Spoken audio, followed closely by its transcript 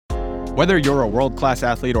Whether you're a world-class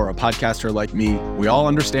athlete or a podcaster like me, we all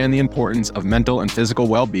understand the importance of mental and physical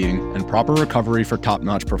well-being and proper recovery for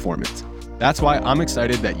top-notch performance. That's why I'm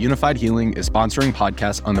excited that Unified Healing is sponsoring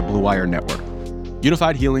podcasts on the Blue Wire Network.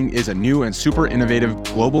 Unified Healing is a new and super innovative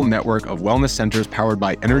global network of wellness centers powered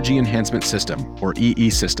by Energy Enhancement System, or EE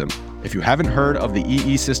System. If you haven't heard of the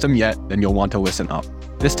EE System yet, then you'll want to listen up.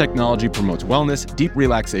 This technology promotes wellness, deep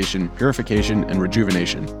relaxation, purification, and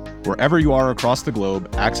rejuvenation. Wherever you are across the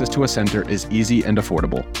globe, access to a center is easy and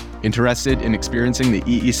affordable. Interested in experiencing the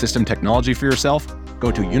EE System technology for yourself?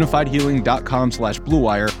 Go to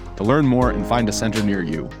unifiedhealing.com/bluewire to learn more and find a center near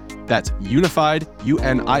you. That's unified,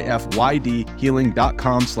 UNIFYD,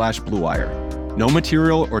 healing.com/bluewire. No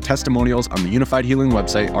material or testimonials on the Unified Healing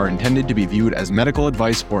website are intended to be viewed as medical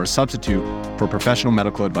advice or a substitute for professional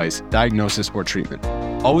medical advice, diagnosis, or treatment.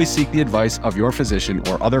 Always seek the advice of your physician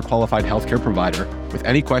or other qualified healthcare provider with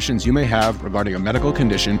any questions you may have regarding a medical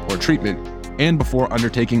condition or treatment and before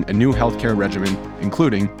undertaking a new healthcare regimen,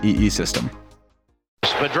 including EE System.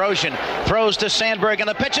 Bedrosian throws to Sandberg, and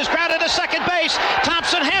the pitch is grounded to second base.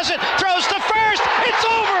 Thompson has it, throws to first. It's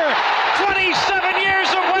over. 27 years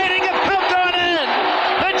of waiting have come to an end.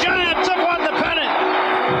 The Giants have won the pennant.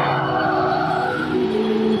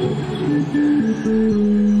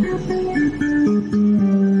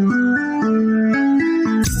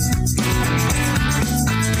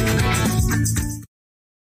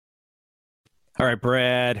 All right,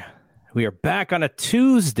 Brad. We are back on a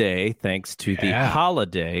Tuesday, thanks to the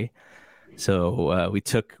holiday. So we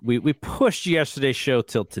pushed yesterday's show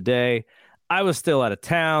till today. I was still out of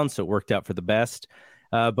town, so it worked out for the best.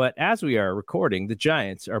 But as we are recording, the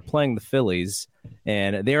Giants are playing the Phillies,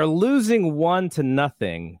 and they are losing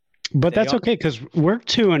 1-0. But that's okay, because we're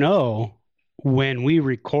 2-0 when we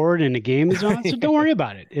record and the game is on, so don't worry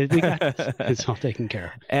about it. We got this. It's all taken care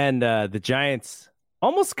of. And the Giants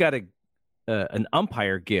almost got an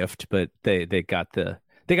umpire gift, but they got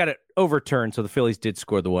it overturned, so the Phillies did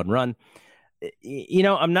score the one run. You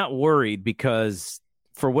know, I'm not worried because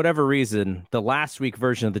for whatever reason, the last week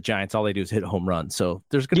version of the Giants, all they do is hit home runs. So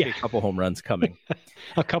there's going to be a couple home runs coming.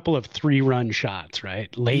 A couple of 3-run shots,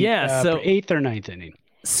 right? Late, so 8th or 9th inning.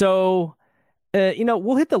 So,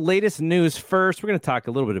 we'll hit the latest news first. We're going to talk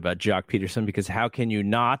a little bit about Jock Peterson because how can you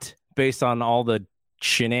not, based on all the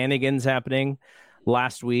shenanigans happening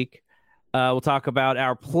last week? We'll talk about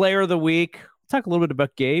our player of the week. We'll talk a little bit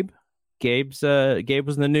about Gabe. Gabe was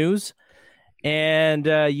in the news. And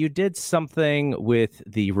you did something with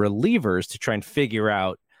the relievers to try and figure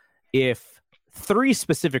out if 3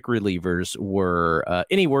 specific relievers were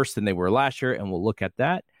any worse than they were last year, and we'll look at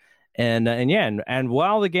that. And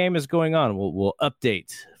while the game is going on, we'll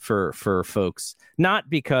update for folks, not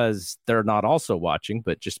because they're not also watching,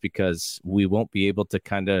 but just because we won't be able to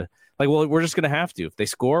kind of we're just going to have to. If they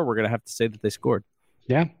score, we're going to have to say that they scored.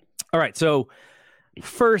 Yeah. All right. So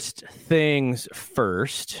first things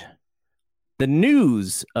first. The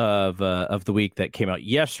news of the week that came out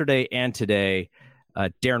yesterday and today,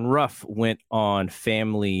 Darren Ruff went on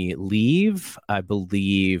family leave. I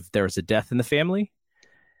believe there was a death in the family.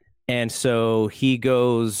 And so he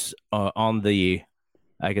goes on the,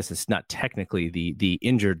 I guess it's not technically the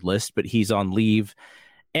injured list, but he's on leave.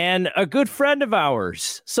 And a good friend of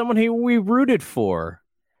ours, someone who we rooted for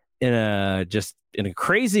in a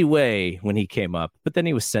crazy way when he came up, but then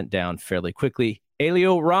he was sent down fairly quickly.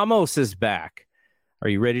 Heliot Ramos is back. Are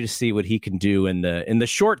you ready to see what he can do in the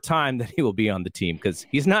short time that he will be on the team? Because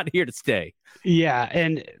he's not here to stay. Yeah,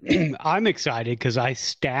 and I'm excited because I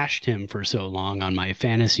stashed him for so long on my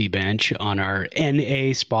fantasy bench on our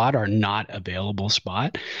NA spot, our not available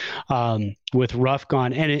spot, with Ruff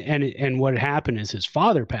gone. And what happened is his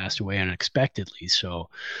father passed away unexpectedly. So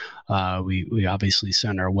we obviously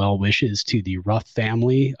send our well wishes to the Ruff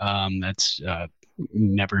family. That's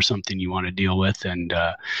never something you want to deal with, and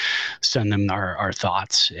send them our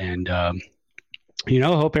thoughts. And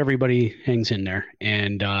hope everybody hangs in there.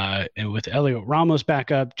 And with Heliot Ramos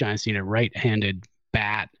back up, Giants need a right-handed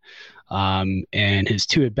bat. And his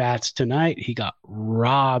 2 at-bats tonight, he got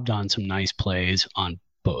robbed on some nice plays on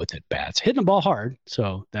both at-bats. Hitting the ball hard,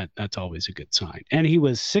 so that's always a good sign. And he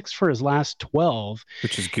was 6 for his last 12.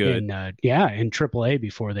 Which is good. In AAA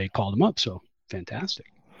before they called him up, so fantastic.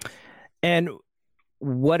 And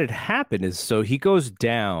what had happened is, so he goes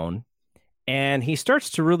down, and he starts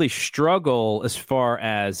to really struggle as far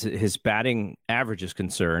as his batting average is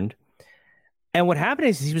concerned. And what happened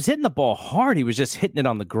is he was hitting the ball hard. He was just hitting it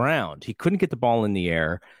on the ground. He couldn't get the ball in the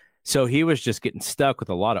air. So he was just getting stuck with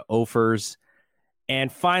a lot of offers.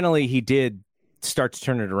 And finally, he did start to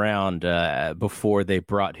turn it around before they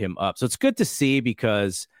brought him up. So it's good to see,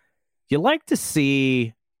 because you like to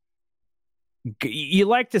see you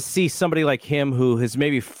like to see somebody like him who has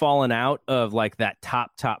maybe fallen out of like that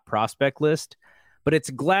top prospect list, but it's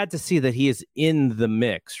glad to see that he is in the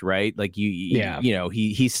mix, right? Like you know,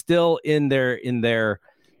 he's still in there.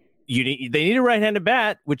 They need a right-handed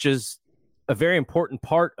bat, which is a very important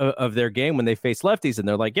part of their game when they face lefties, and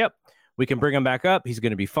they're like, yep, we can bring him back up. He's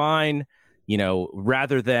going to be fine. You know,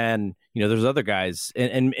 rather than, you know, there's other guys,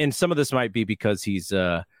 and some of this might be because he's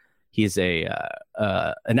an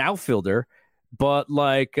outfielder, but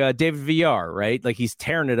like David Villar, right? Like he's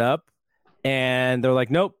tearing it up, and they're like,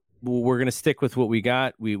 nope, we're going to stick with what we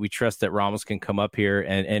got. We trust that Ramos can come up here,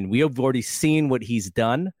 and we have already seen what he's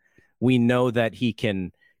done. We know that he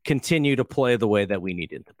can continue to play the way that we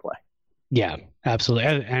need him to play. Yeah, absolutely.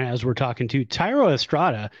 And as we're talking to Thairo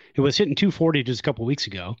Estrada, who was hitting 240 just a couple of weeks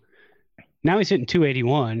ago. Now he's hitting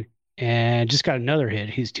 281 and just got another hit.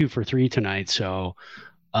 He's 2 for 3 tonight. So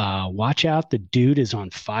watch out. The dude is on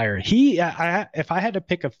fire. If I had to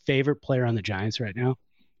pick a favorite player on the Giants right now,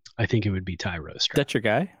 I think it would be Thairo Estrada. That's your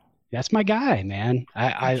guy? That's my guy, man.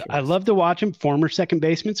 I love to watch him, former second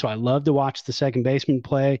baseman. So I love to watch the second baseman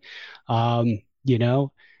play. You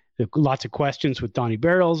know, lots of questions with Donnie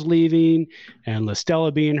Barrels leaving and La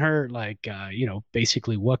Stella being hurt. Like, you know,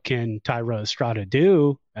 basically what can Thairo Estrada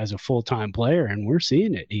do as a full-time player? And we're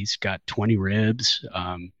seeing it. He's got 20 ribs,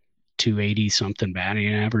 280 something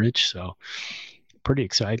batting average. So pretty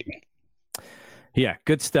exciting. Yeah,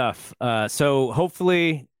 good stuff. So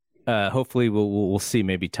hopefully we'll see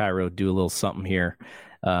maybe Thairo do a little something here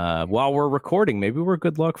while we're recording. Maybe we're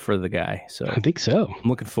good luck for the guy. So I think so. I'm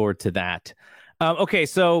looking forward to that. Okay,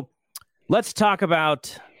 so let's talk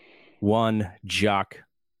about one Joc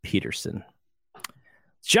Pederson.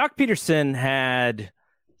 Joc Pederson had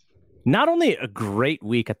not only a great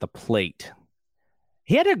week at the plate,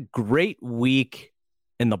 he had a great week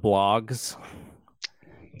in the blogs.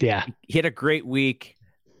 Yeah. He had a great week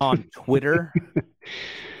on Twitter.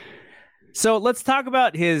 So let's talk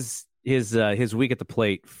about his week at the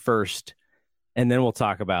plate first, and then we'll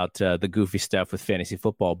talk about the goofy stuff with fantasy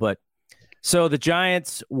football. But so the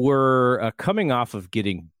Giants were coming off of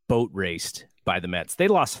getting boat raced by the Mets. They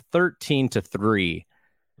lost 13-3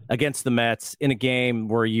 against the Mets in a game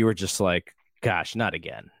where you were just like, gosh, not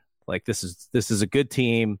again. Like this is a good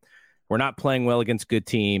team. We're not playing well against good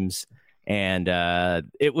teams. And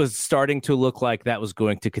it was starting to look like that was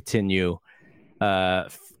going to continue.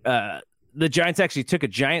 The Giants actually took a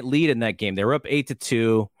giant lead in that game. They were up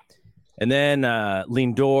 8-2. And then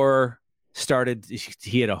Lindor started,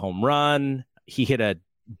 he hit a home run. He hit a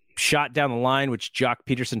shot down the line, which Joc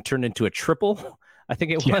Pederson turned into a triple, I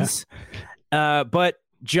think it was. But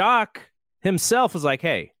Joc himself was like,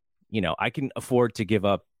 hey, you know, I can afford to give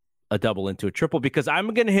up a double into a triple because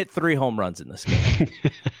I'm going to hit 3 home runs in this game.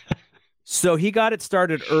 So he got it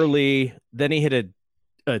started early. Then he hit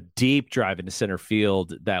a deep drive into center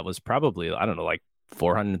field that was probably, I don't know, like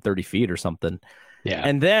 430 feet or something. Yeah.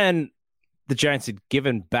 And then the Giants had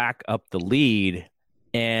given back up the lead,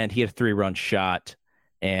 and he had a 3-run shot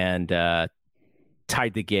and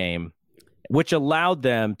tied the game, which allowed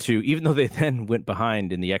them to, even though they then went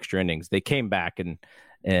behind in the extra innings, they came back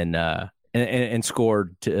and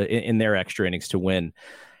scored in their extra innings to win.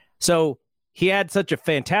 So he had such a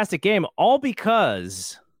fantastic game, all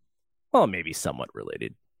because, well, maybe somewhat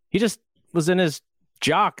related. He just was in his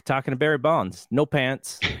jock talking to Barry Bonds, no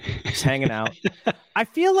pants, just hanging out. I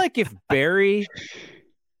feel like if Barry,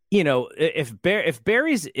 you know, if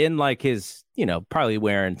Barry's in like his, you know, probably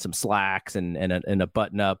wearing some slacks and a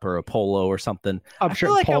button up or a polo or something. I'm sure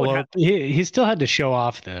like polo. He still had to show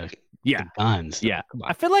off the guns. Yeah,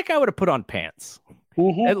 I feel like I would have put on pants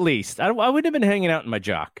at least. I wouldn't have been hanging out in my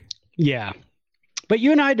jock. Yeah. But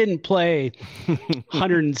you and I didn't play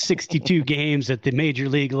 162 games at the major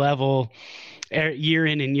league level year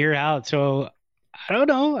in and year out. So I don't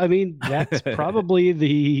know. I mean, that's probably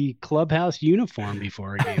the clubhouse uniform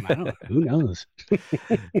before a game. I don't know. Who knows?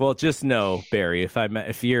 Well, just know, Barry, if I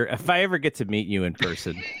ever get to meet you in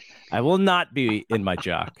person, I will not be in my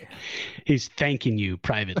jock. He's thanking you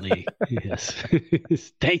privately. Yes.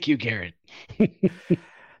 Thank you, Garrett.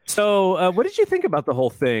 So what did you think about the whole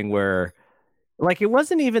thing where, like, it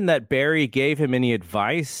wasn't even that Barry gave him any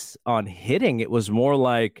advice on hitting. It was more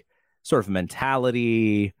like sort of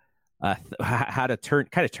mentality, how to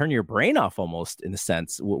turn your brain off almost, in a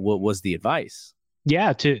sense. What was the advice?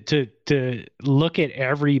 Yeah, to look at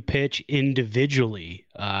every pitch individually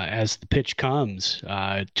as the pitch comes,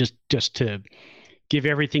 just to give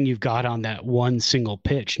everything you've got on that one single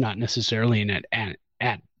pitch, not necessarily an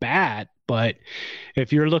at bat, but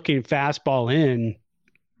if you're looking fastball in,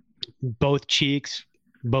 both cheeks,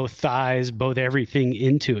 both thighs, both everything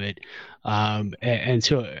into it. And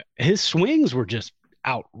so his swings were just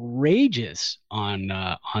outrageous on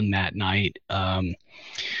that night. I want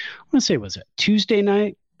to say, was it Tuesday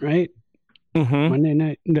night, right? Mm-hmm. Monday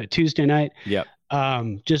night, no, Tuesday night. Yep.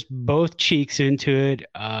 Just both cheeks into it.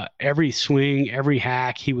 Every swing, every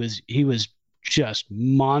hack, he was just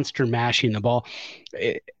monster mashing the ball.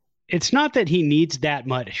 It's not that he needs that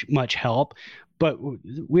much help, but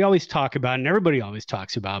we always talk about, and everybody always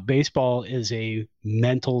talks about, baseball is a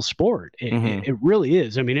mental sport. It really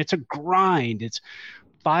is. I mean, it's a grind. It's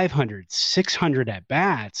 500, 600 at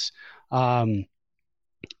bats.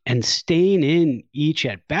 And staying in each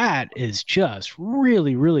at bat is just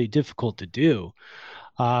really, really difficult to do.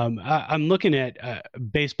 I'm looking at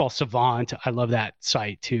Baseball Savant. I love that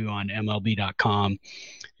site too on MLB.com.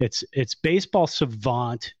 It's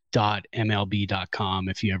baseballsavant.mlb.com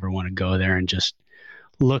if you ever want to go there and just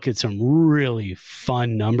look at some really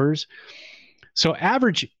fun numbers. So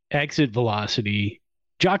average exit velocity,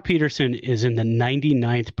 Jock Peterson is in the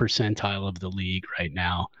 99th percentile of the league right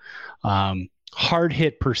now. Hard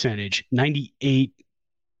hit percentage, 98th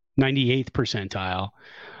percentile.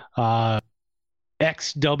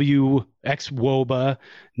 xWOBA,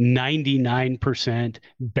 99%.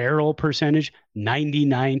 Barrel percentage,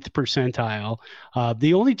 99th percentile.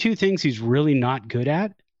 The only two things he's really not good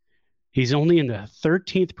at, he's only in the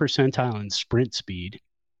 13th percentile in sprint speed.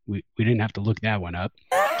 We didn't have to look that one up.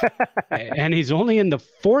 And he's only in the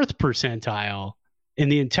 4th percentile in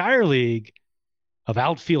the entire league of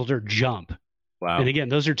outfielder jump. Wow. And again,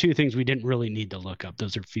 those are two things we didn't really need to look up.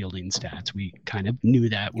 Those are fielding stats. We kind of knew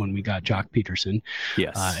that when we got Jock Peterson.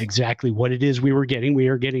 Yes. Exactly what it is we were getting. We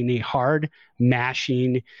are getting a hard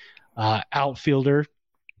mashing outfielder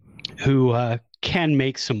who can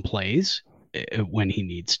make some plays when he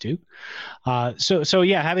needs to. So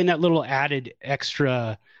yeah, having that little added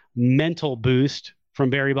extra mental boost from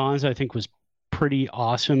Barry Bonds, I think was pretty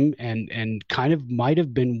awesome and kind of might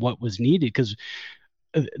have been what was needed, because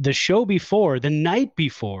the night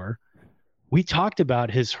before, we talked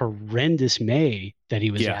about his horrendous May that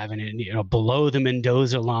he was having, below the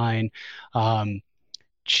Mendoza line,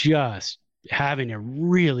 just having a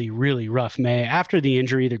really, really rough May after the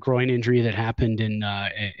injury, the groin injury that happened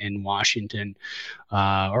in Washington,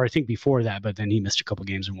 or I think before that, but then he missed a couple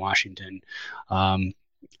games in Washington.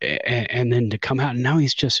 And then to come out, and now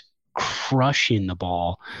he's just crushing the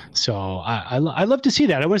ball. So I love to see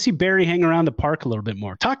that. I want to see Barry hang around the park a little bit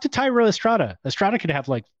more. Talk to Thairo Estrada. Estrada could have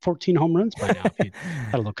like 14 home runs by now if he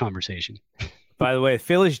had a little conversation. By the way,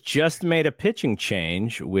 Phillies just made a pitching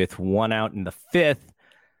change with one out in the 5th.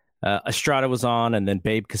 Estrada was on, and then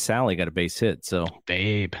Babe Casale got a base hit. So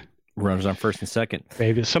Babe. Runners on first and second.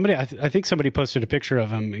 Babe. Somebody, I think somebody posted a picture of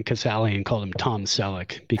him in Casale and called him Tom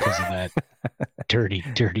Selleck because of that dirty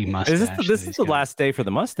mustache. This is the last day for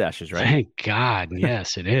the mustaches, right? Thank God.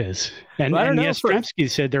 Yes, it is. And Yastrzemski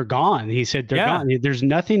said they're gone. He said they're gone. There's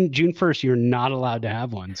nothing. June 1st, you're not allowed to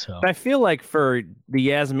have one. So I feel like for the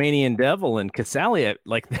Yasmanian Devil and Casale,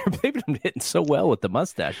 like they've been hitting so well with the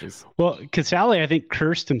mustaches. Well, Casale, I think,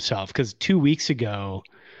 cursed himself because 2 weeks ago,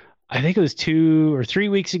 I think it was 2 or 3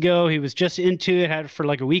 weeks ago, he was just into it, had it for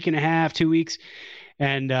like a week and a half, 2 weeks.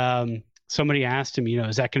 And somebody asked him,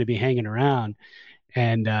 is that going to be hanging around?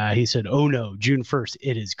 And he said, oh, no, June 1st,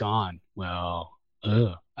 it is gone. Well,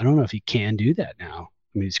 I don't know if he can do that now.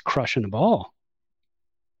 I mean, he's crushing the ball.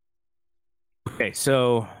 Okay,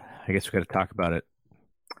 so I guess we got to talk about it.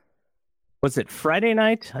 Was it Friday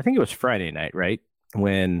night? I think it was Friday night, right?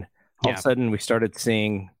 When all of a sudden we started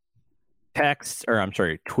seeing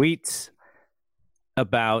tweets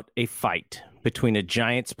about a fight between a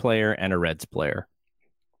Giants player and a Reds player.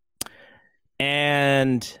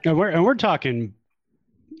 And we're talking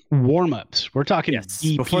warm-ups. We're talking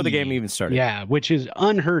DP, before the game even started. Yeah, which is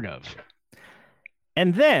unheard of.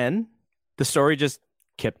 And then the story just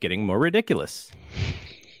kept getting more ridiculous.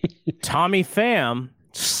 Tommy Pham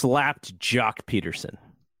slapped Jock Peterson.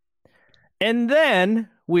 And then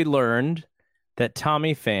we learned that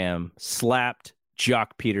Tommy Pham slapped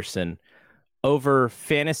Jock Peterson over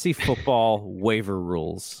fantasy football waiver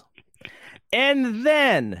rules. And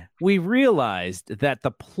then we realized that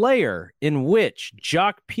the player in which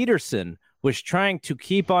Jock Peterson was trying to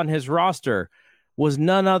keep on his roster was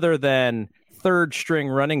none other than third string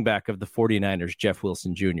running back of the 49ers, Jeff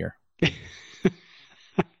Wilson Jr.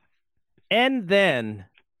 And then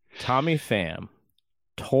Tommy Pham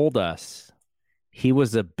told us he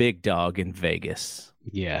was a big dog in Vegas.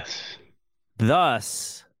 Yes.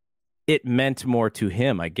 Thus, it meant more to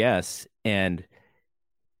him, I guess. And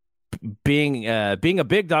being a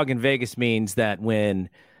big dog in Vegas means that when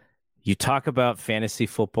You talk about fantasy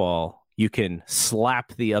football, you can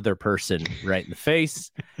slap the other person right in the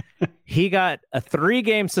face. He got a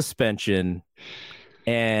 3-game suspension,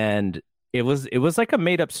 and it was like a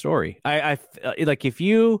made up story. I like if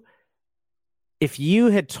you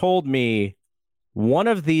had told me one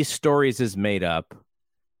of these stories is made up,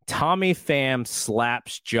 Tommy Pham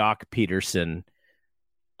slaps Jock Peterson,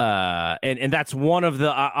 and that's one of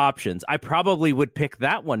the options, I probably would pick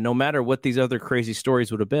that one no matter what these other crazy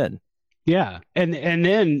stories would have been. Yeah. And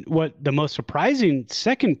then what the most surprising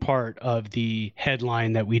second part of the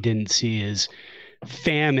headline that we didn't see is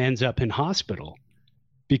Pham ends up in hospital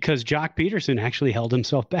because Jock Peterson actually held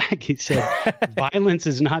himself back. He said, violence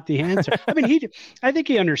is not the answer. I mean, I think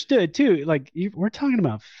he understood too. Like, we're talking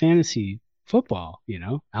about fantasy football,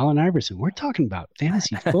 Allen Iverson, we're talking about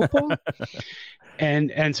fantasy football.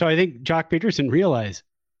 And so I think Jock Peterson realized,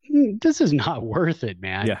 this is not worth it,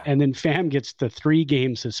 man. Yeah. And then Pham gets the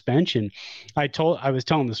 3-game suspension. I was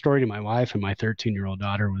telling the story to my wife, and my 13-year-old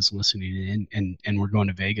daughter was listening in, and we're going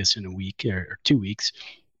to Vegas in a week or 2 weeks.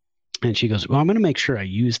 And she goes, well, I'm going to make sure I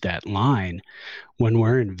use that line when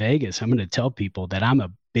we're in Vegas. I'm going to tell people that I'm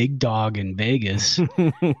a big dog in Vegas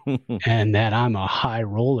and that I'm a high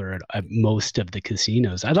roller at most of the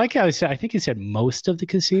casinos. I like how he said, I think he said most of the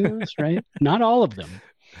casinos, right? Not all of them.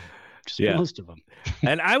 Just most of them.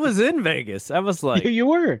 And I was in Vegas. I was like, you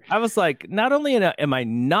were. I was like, not only am I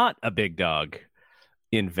not a big dog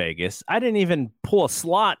in Vegas, I didn't even pull a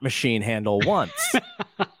slot machine handle once.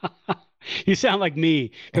 You sound like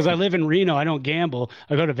me because I live in Reno. I don't gamble.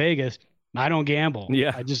 I go to Vegas. I don't gamble.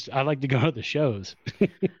 Yeah. I like to go to the shows.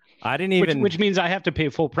 I didn't even, which means I have to pay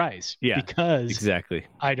full price. Yeah, because exactly.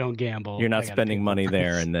 I don't gamble. You're not spending money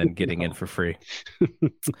there and then getting in for free.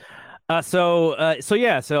 So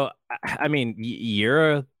I mean,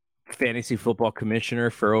 you're a fantasy football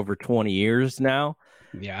commissioner for over 20 years now.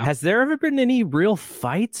 Yeah. Has there ever been any real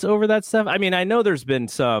fights over that stuff? I mean, I know there's been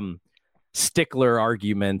some stickler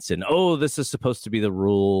arguments and, this is supposed to be the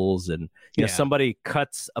rules. And, you know, somebody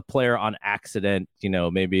cuts a player on accident,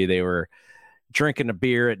 maybe they were drinking a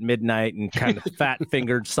beer at midnight and kind of fat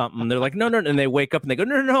fingered something. They're like, no. And they wake up and they go,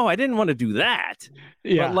 no, I didn't want to do that.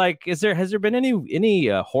 Yeah. But like, has there been any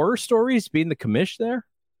horror stories being the commish there?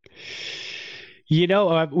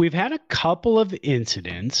 We've had a couple of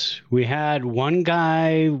incidents. We had one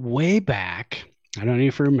guy way back. I don't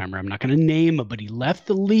even remember. I'm not going to name him, but he left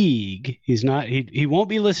the league. He won't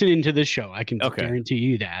be listening to this show. I can guarantee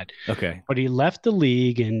you that. Okay. But he left the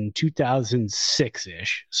league in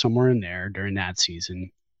 2006-ish, somewhere in there during that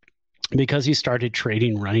season, because he started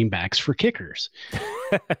trading running backs for kickers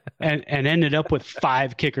and ended up with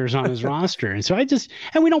 5 kickers on his roster. And so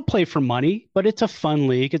and we don't play for money, but it's a fun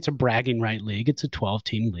league. It's a bragging right league. It's a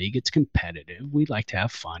 12-team league. It's competitive. We like to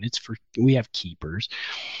have fun. We have keepers.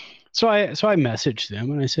 So I messaged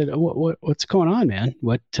them and I said, what's going on, man?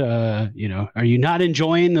 What, are you not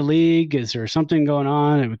enjoying the league? Is there something going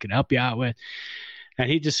on that we could help you out with? And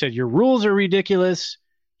he just said, your rules are ridiculous.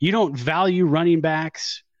 You don't value running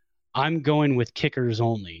backs. I'm going with kickers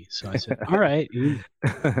only. So I said, all right,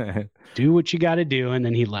 do what you got to do. And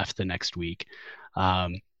then he left the next week.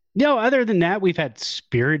 Other than that, we've had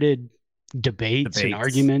spirited debates and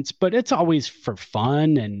arguments, but it's always for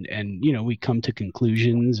fun. And we come to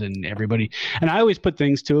conclusions and I always put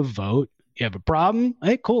things to a vote. You have a problem?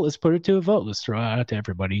 Hey, cool. Let's put it to a vote. Let's throw it out to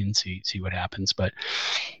everybody and see what happens. But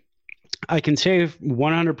I can say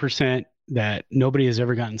 100% that nobody has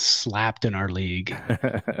ever gotten slapped in our league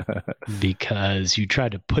because you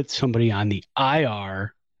tried to put somebody on the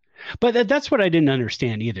IR. But that's what I didn't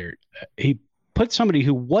understand either. He put somebody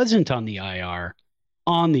who wasn't on the IR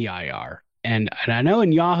on the IR. And I know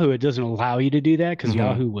in Yahoo it doesn't allow you to do that because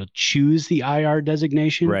Yahoo will choose the IR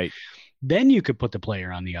designation. Right. Then you could put the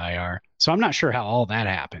player on the IR. So I'm not sure how all that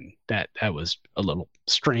happened. That was a little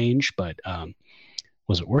strange, but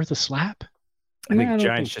was it worth a slap? I think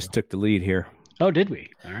Giants just took the lead here. Oh, did we?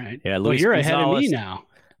 All right. Yeah, you're ahead of me now.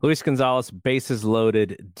 Luis Gonzalez, bases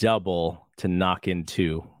loaded, double to knock in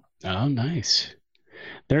 2. Oh, nice.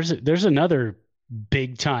 There's another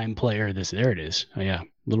big time player. There it is. Oh yeah, a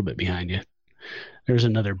little bit behind you. There's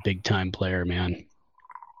another big time player, man.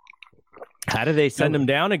 How do they send him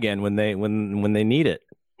down again when they need it?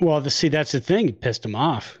 Well, that's the thing. It pissed him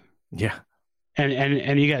off. Yeah.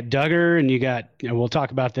 And you got Duggar and we'll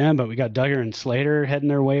talk about them, but we got Duggar and Slater heading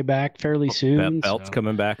their way back fairly soon. Belt's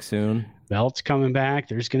coming back soon. Belt's coming back.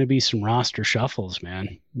 There's going to be some roster shuffles,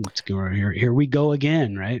 man. Let's go here we go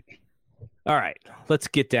again, right? All right, let's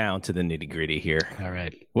get down to the nitty gritty here. All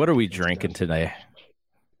right. What are we drinking today?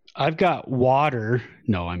 I've got water.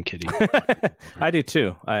 No, I'm kidding. I do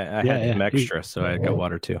too. I had some extra, so I got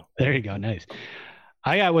water too. There you go. Nice.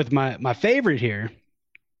 I got with my favorite here.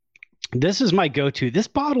 This is my go-to. This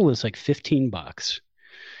bottle is like $15,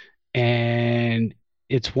 and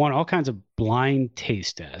it's won all kinds of blind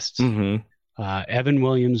taste tests. Mm-hmm. Evan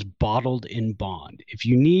Williams Bottled in Bond. If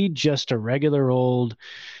you need just a regular old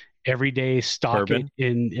everyday stock Bourbon?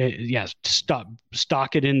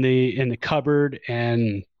 stock it in the cupboard,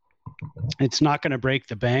 and it's not going to break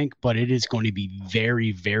the bank, but it is going to be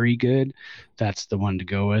very, very good. That's the one to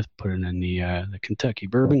go with. Put it in the Kentucky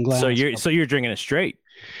bourbon glass. So you're drinking it straight?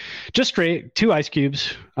 Just straight, 2 ice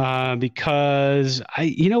cubes, because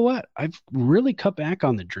you know what? I've really cut back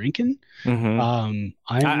on the drinking. Mm-hmm.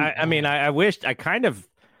 I wished I kind of,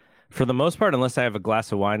 for the most part, unless I have a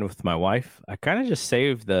glass of wine with my wife, I kind of just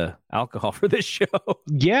saved the alcohol for this show.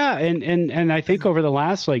 Yeah, and I think over the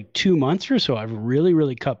last like 2 months or so, I've really,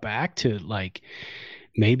 really cut back to like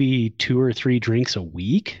maybe 2 or 3 drinks a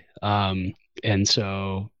week. And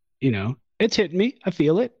so, it's hitting me. I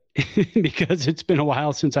feel it. Because it's been a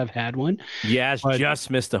while since I've had one. Yaz just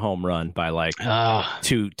missed a home run by like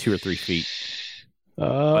 2 or 3 feet.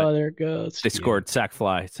 Oh, there it goes. They scored sac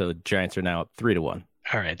fly, so the Giants are now up 3-1.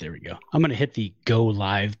 All right, there we go. I'm going to hit the go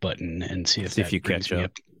live button and see if you catch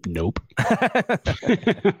up. Nope.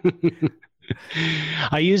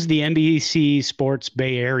 I use the NBC Sports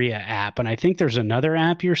Bay Area app, and I think there's another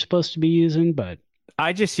app you're supposed to be using, but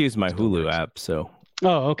I just use my Hulu app, so.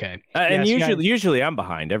 Oh, okay. And usually I'm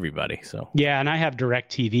behind everybody. So yeah, and I have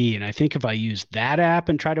DirecTV, and I think if I use that app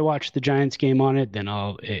and try to watch the Giants game on it, then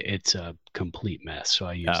it's a complete mess. So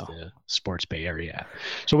I use the Sports Bay Area app.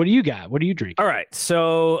 So what do you got? What do you drink? All right.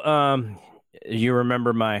 So you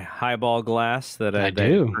remember my highball glass that I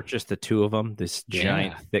purchased, the 2 of them, this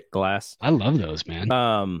giant thick glass. I love those,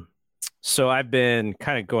 man. So I've been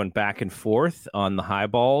kind of going back and forth on the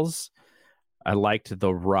highballs. I liked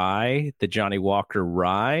the rye, the Johnny Walker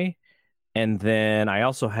rye. And then I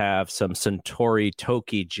also have some Suntory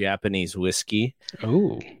Toki Japanese whiskey.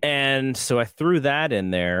 Oh. And so I threw that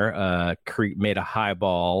in there, made a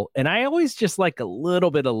highball. And I always just like a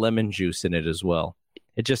little bit of lemon juice in it as well.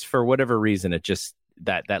 It just, for whatever reason, it just,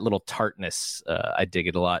 that little tartness, I dig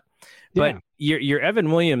it a lot. Yeah. But your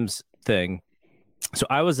Evan Williams thing. So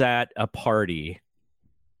I was at a party.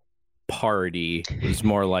 It was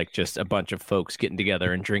more like just a bunch of folks getting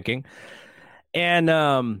together and drinking. And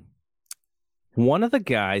one of the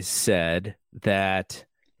guys said that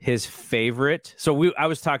his favorite, I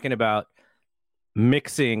was talking about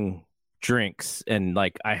mixing drinks, and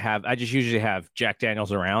like I just usually have Jack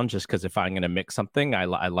Daniels around, just because if I'm going to mix something, I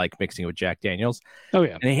like mixing it with Jack Daniels. Oh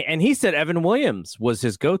yeah. And he said Evan Williams was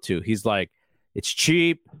his go-to. He's like, it's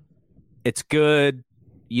cheap, it's good,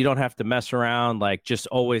 you don't have to mess around, like just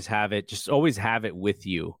always have it with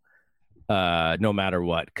you, no matter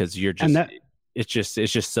what, because you're just it's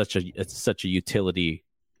just such a utility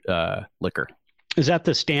liquor. Is that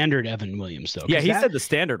the standard Evan Williams though? Yeah, he said the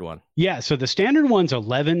standard one. Yeah, so the standard one's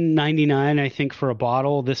 $11.99, I think, for a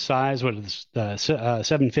bottle this size. What is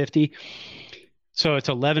 $7.50? So it's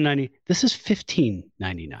 $11.90. This is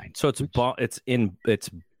 $15.99. So it's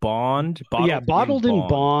bond. Bottled in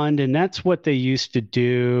bond, and that's what they used to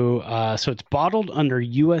do. So it's bottled under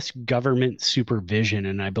U.S. government supervision,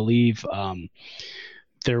 and I believe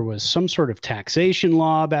there was some sort of taxation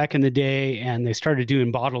law back in the day, and they started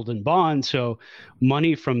doing bottled in bond. So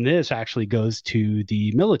money from this actually goes to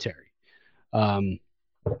the military.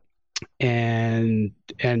 And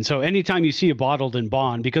so anytime you see a bottled in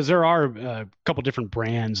bond, because there are a couple different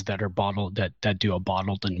brands that are bottled that do a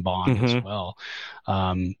bottled in bond as well.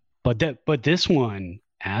 But this one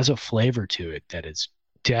has a flavor to it that is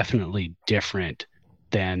definitely different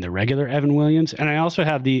than the regular Evan Williams. And I also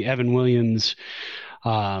have the Evan Williams,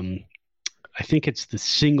 I think it's the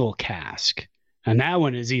single cask, and that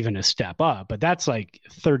one is even a step up, but that's like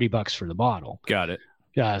 $30 for the bottle. Got it.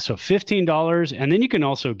 Yeah, so $15, and then you can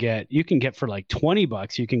get for like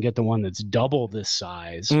 $20. You can get the one that's double this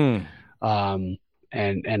size. And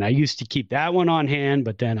I used to keep that one on hand,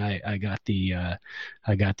 but then I got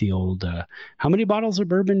the old. How many bottles of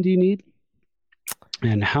bourbon do you need?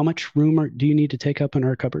 And how much room do you need to take up in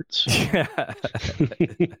our cupboards? Yeah,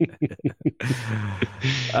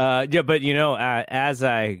 but as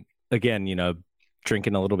I, again,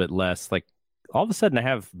 drinking a little bit less, like all of a sudden I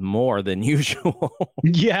have more than usual.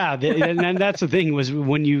 Yeah, and that's the thing was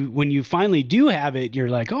when you finally do have it, you're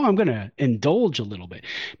like, oh, I'm going to indulge a little bit.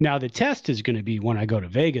 Now the test is going to be when I go to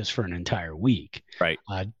Vegas for an entire week. Right.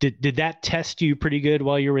 Did that test you pretty good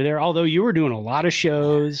while you were there? Although you were doing a lot of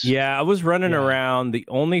shows. Yeah, I was running around. The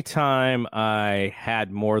only time I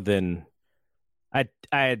had more than I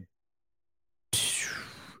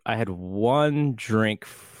had one drink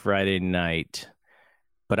Friday night,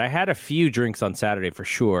 but I had a few drinks on Saturday for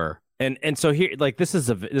sure. And so here, like, this is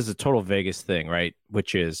a total Vegas thing, right?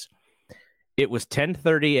 Which is, it was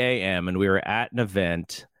 10:30 a.m. and we were at an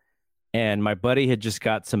event, and my buddy had just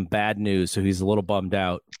got some bad news, so he's a little bummed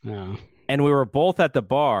out. Oh. And we were both at the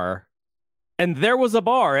bar, and there was a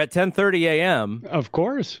bar at 10:30 a.m. Of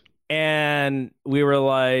course. And we were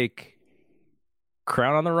like,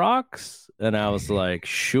 Crown on the Rocks? And I was like,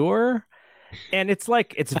 sure. And it's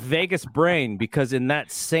like, it's Vegas brain, because in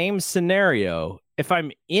that same scenario, if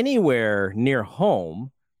I'm anywhere near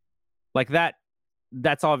home, like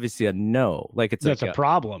that's obviously a no. Like that's like a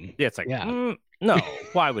problem. Yeah, it's like, no,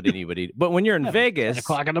 why would anybody? But when you're in Vegas, 10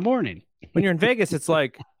 o'clock in the morning, when you're in Vegas, it's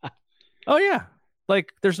like, oh yeah,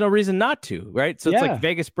 like there's no reason not to, right? So it's like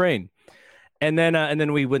Vegas brain. And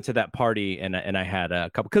then we went to that party, and I had a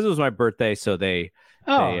couple, because it was my birthday, so they.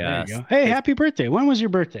 There you go. Hey, happy birthday! When was your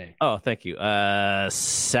birthday? Oh, thank you.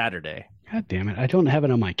 Saturday. God damn it! I don't have it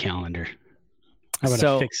on my calendar. I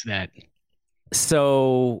gotta fix that.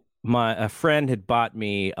 So a friend had bought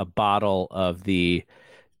me a bottle of the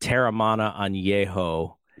Teremana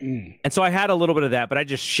Añejo, and so I had a little bit of that, but I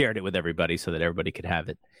just shared it with everybody so that everybody could have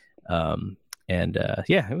it.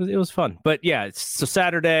 It was fun. But yeah, so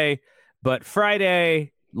Saturday, but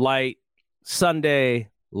Friday light, Sunday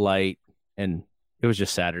light, and it was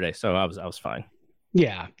just Saturday, so I was fine.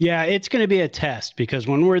 Yeah, it's going to be a test, because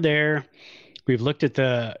when we're there, we've looked at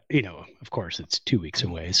of course it's 2 weeks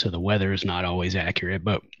away, so the weather is not always accurate,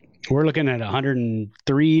 but we're looking at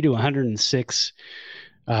 103 to 106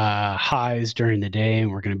 highs during the day,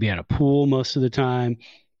 and we're going to be at a pool most of the time.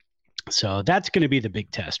 So that's going to be the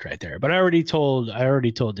big test right there. But I already told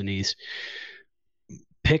Denise,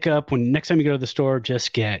 pick up when next time you go to the store,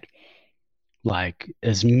 just get like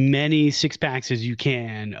as many 6-packs as you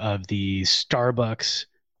can of the Starbucks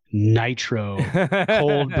Nitro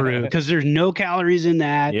cold brew, because there's no calories in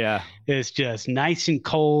that. Yeah, it's just nice and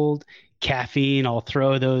cold. Caffeine, I'll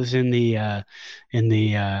throw those in the I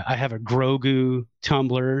have a Grogu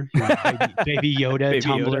tumbler, baby Yoda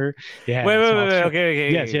tumbler. Yoda. Yeah. Wait.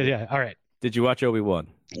 Okay. Yes. All right. Did you watch Obi-Wan?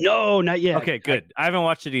 No, not yet. Okay, good. I haven't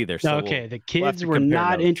watched it either. So okay, the kids were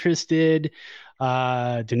not interested.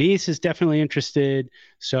 Denise is definitely interested,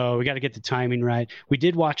 so we got to get the timing right. We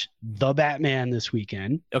did watch The Batman this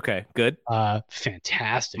weekend. Okay, good.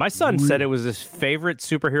 Fantastic. My son said it was his favorite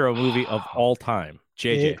superhero movie of all time.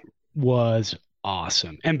 JJ. It was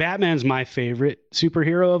awesome. And Batman's my favorite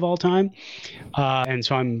superhero of all time. And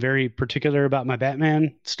so I'm very particular about my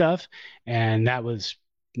Batman stuff, and that was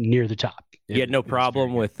near the top. You had no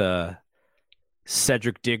problem with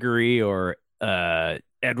Cedric Diggory or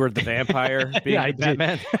Edward the Vampire being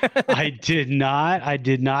Batman? I did not. I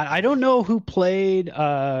don't know who played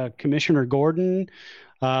Commissioner Gordon,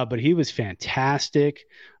 but he was fantastic.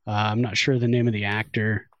 I'm not sure the name of the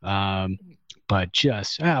actor, but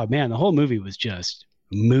just, oh man, the whole movie was just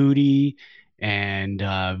moody and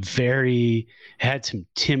had some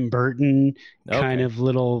Tim Burton kind of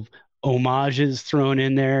little homages thrown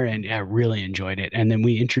in there, and I really enjoyed it. And then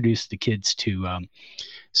we introduced the kids to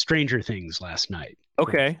Stranger Things last night.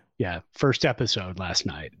 Okay. Yeah, first episode last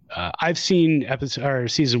night. I've seen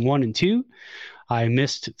season 1 and 2. I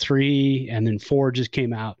missed 3, and then 4 just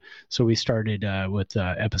came out. So we started with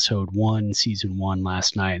episode 1, season 1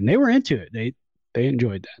 last night, and they were into it. They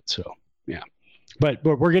enjoyed that. So yeah. But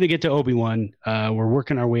we're going to get to Obi-Wan. We're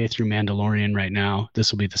working our way through Mandalorian right now.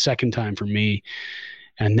 This will be the second time for me.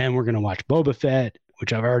 And then we're going to watch Boba Fett,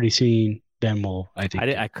 which I've already seen. Then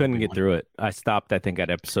I couldn't get through it. I stopped, I think,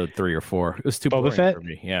 at episode 3 or 4. It was too boring for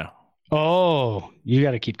me. Yeah. Oh, you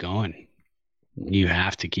got to keep going. You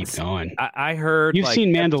have to keep going. I heard you've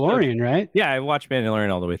seen Mandalorian, right? Yeah, I watched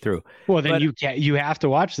Mandalorian all the way through. Well, then you have to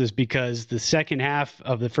watch this, because the second half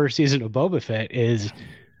of the first season of Boba Fett is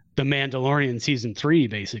the Mandalorian season 3,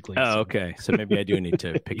 basically. Oh, okay. So maybe I do need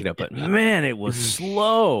to pick it up. But man, it was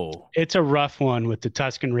slow. It's a rough one with the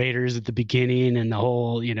Tusken Raiders at the beginning and the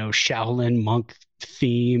whole, Shaolin monk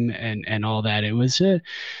theme and all that. It was a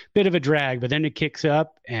bit of a drag, but then it kicks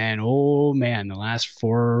up, and oh man, the last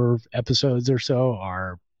 4 episodes or so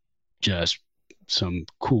are just some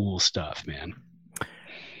cool stuff, man.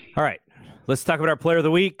 All right. Let's talk about our player of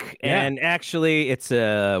the week. Yeah. And actually, it's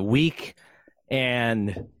a week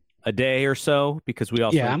and a day or so, because we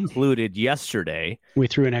also included yesterday. We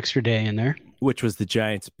threw an extra day in there, which was the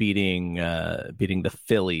Giants beating the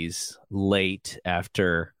Phillies late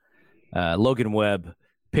after Logan Webb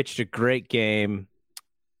pitched a great game,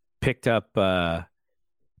 picked up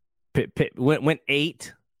went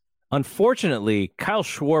 8. Unfortunately, Kyle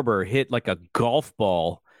Schwarber hit like a golf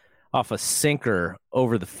ball off a sinker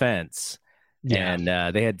over the fence. Yeah.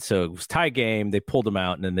 And so it was tie game. They pulled him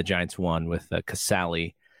out, and then the Giants won with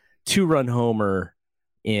Casale 2-run homer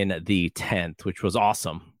in the 10th, which was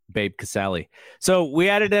awesome. Babe Casale. So we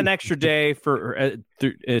added an extra day for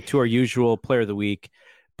to our usual player of the week,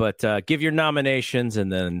 but give your nominations,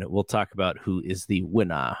 and then we'll talk about who is the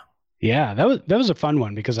winner. Yeah, that was a fun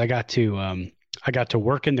one because I got to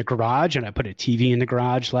work in the garage, and I put a TV in the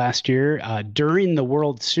garage last year during the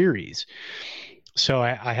World Series. So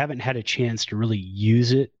I haven't had a chance to really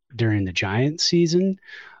use it during the Giants season.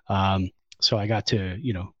 So I got to,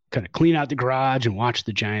 kind of clean out the garage and watch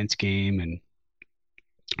the Giants game and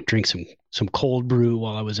drink some cold brew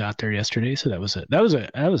while I was out there yesterday. So that was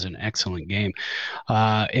an excellent game.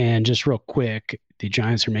 And just real quick, the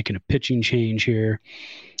Giants are making a pitching change here.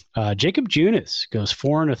 Jacob Junis goes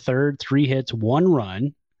 4 1/3, 3 hits, 1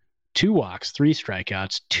 run, 2 walks, 3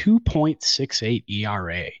 strikeouts, 2.68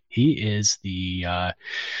 ERA. He is the,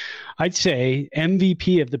 I'd say,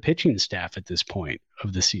 MVP of the pitching staff at this point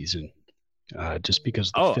of the season, just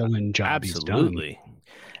because of the fill-in job he's done. Absolutely.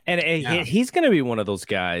 And he's going to be one of those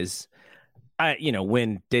guys,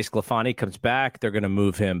 when DeSclafani comes back, they're going to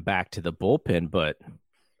move him back to the bullpen, but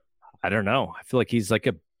I don't know. I feel like he's like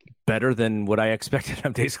better than what I expected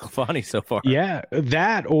of DeSclafani so far. Yeah,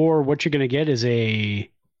 that or what you're going to get is a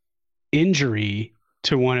injury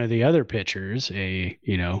to one of the other pitchers, a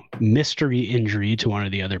mystery injury to one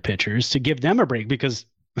of the other pitchers to give them a break, because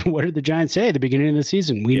what did the Giants say at the beginning of the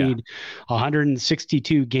season? We need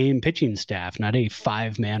 162 game pitching staff, not a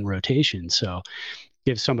 5-man rotation. So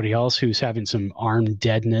give somebody else who's having some arm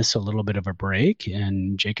deadness a little bit of a break,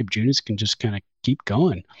 and Jacob Junis can just kind of keep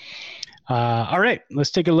going. All right,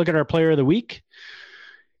 let's take a look at our player of the week.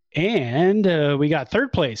 And we got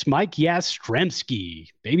third place, Mike Yastrzemski,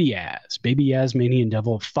 Baby Yaz, Manian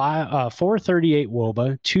Devil, 438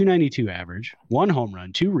 WOBA, 292 average, 1 home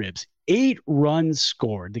run, 2 ribs, 8 runs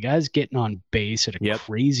scored. The guy's getting on base at a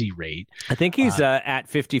crazy rate. I think he's at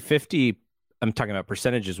 50-50. I'm talking about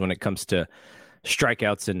percentages when it comes to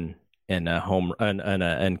strikeouts and home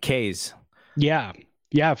and Ks. Yeah,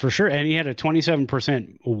 for sure. And he had a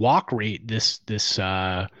 27% walk rate this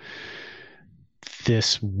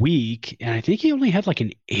week, and I think he only had like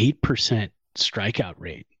an 8% strikeout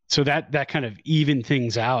rate. So that kind of evened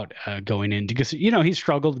things out going in, because he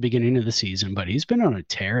struggled at the beginning of the season, but he's been on a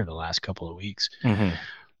tear the last couple of weeks.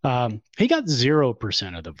 Mm-hmm. He got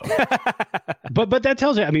 0% of the vote, but that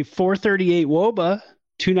tells you. 438 WOBA,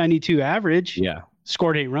 292 average. Yeah,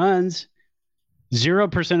 scored 8 runs.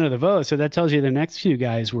 0% of the vote. So that tells you the next few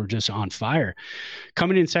guys were just on fire.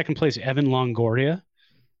 Coming in second place, Evan Longoria,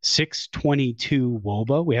 622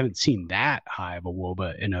 WOBA. We haven't seen that high of a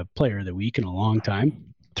WOBA in a player of the week in a long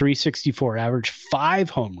time. 364 average, 5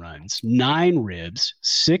 home runs, 9 ribs,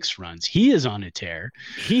 6 runs. He is on a tear.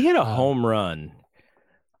 He hit a home run.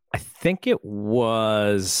 I think it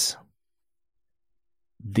was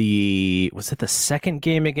it the second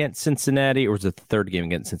game against Cincinnati, or was it the third game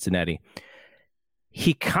against Cincinnati?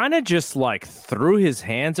 He kind of just like threw his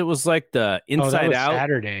hands. It was like the inside out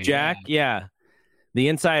Saturday, jack. Yeah. The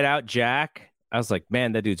inside out jack. I was like,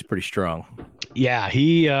 man, that dude's pretty strong. Yeah.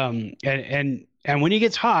 He, and when he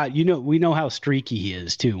gets hot, we know how streaky he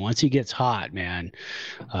is too. Once he gets hot, man,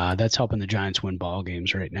 that's helping the Giants win ball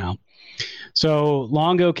games right now. So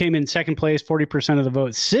Longo came in second place, 40% of the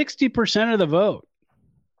vote, 60% of the vote.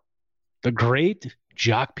 The great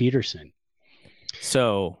Jock Peterson.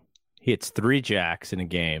 So he hits 3 jacks in a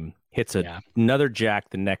game, hits another jack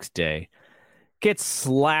the next day, gets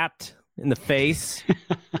slapped in the face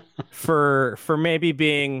for maybe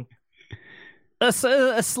being a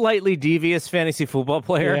slightly devious fantasy football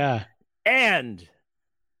player. Yeah. And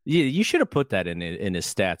you should have put that in his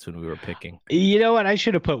stats when we were picking. You know what? I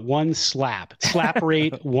should have put 1 slap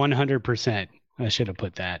rate 100%. I should have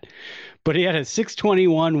put that. But he had a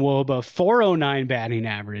 621 WOBA, 409 batting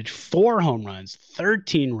average, 4 home runs,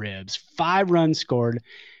 13 ribs, 5 runs scored,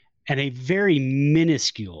 and a very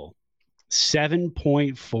minuscule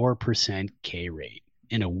 7.4% K rate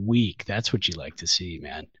in a week. That's what you like to see,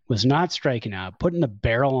 man. Was not striking out, putting the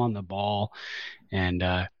barrel on the ball, and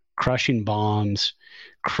crushing bombs,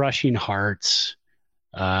 crushing hearts,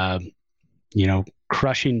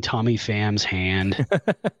 crushing Tommy Pham's hand.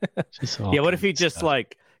 What if he just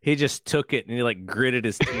like he just took it and he like gritted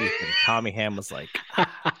his teeth, and Tommy Pham was like,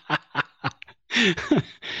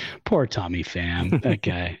 poor Tommy Pham, that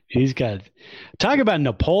guy. He's got talk about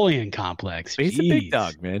Napoleon complex. He's a big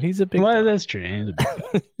dog, man. He's a big well, dog. That's true. He's a big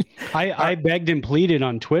dog. I begged and pleaded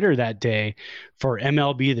on Twitter that day for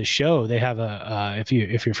MLB The Show. They have a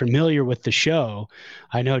if you're familiar with the show,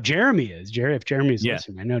 I know Jeremy is. If Jeremy's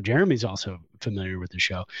listening, I know Jeremy's also familiar with the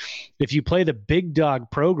show. If you play the Big Dog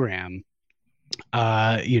program,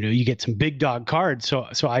 you get some big dog cards.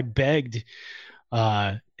 So I begged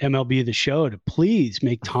MLB The Show to please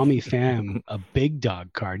make Tommy Pham a big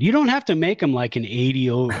dog card. You don't have to make him like an 80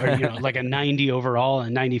 or like a 90 overall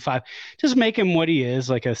and 95. Just make him what he is,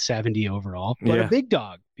 like a 70 overall, but a big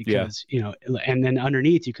dog because and then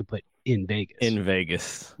underneath you could put in Vegas. In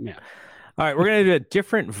Vegas. Yeah. All right, we're gonna do a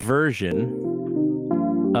different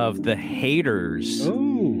version of the Haters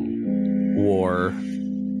War.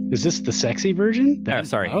 Is this the sexy version?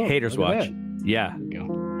 Haters Watch. Yeah.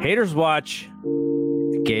 Haters Watch.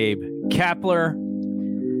 Gabe Kapler,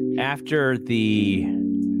 after the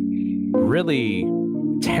really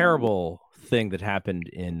terrible thing that happened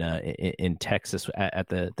in Texas at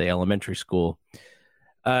the elementary school,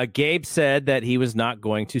 Gabe said that he was not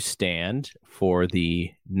going to stand for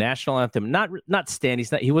the national anthem. Not stand.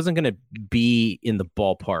 He wasn't going to be in the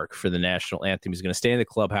ballpark for the national anthem. He's going to stay in the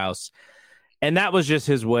clubhouse, and that was just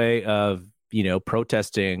his way of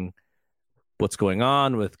protesting what's going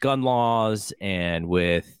on with gun laws and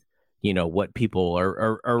with what people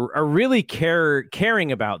are really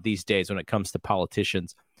caring about these days when it comes to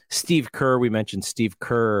politicians. Steve Kerr, we mentioned Steve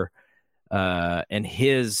Kerr and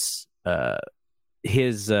his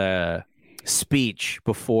speech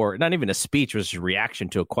before, not even a speech, was a reaction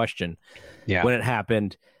to a question when it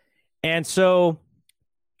happened. And so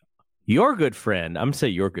your good friend, I'm going to say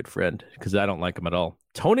your good friend because I don't like him at all,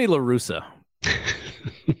 Tony La Russa.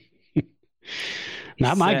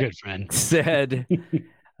 Not my good friend. Said,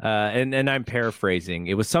 and I'm paraphrasing,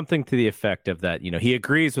 it was something to the effect of that, he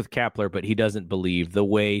agrees with Kapler, but he doesn't believe the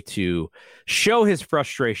way to show his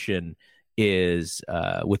frustration is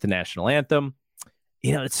with the national anthem.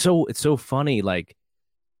 It's so funny, like,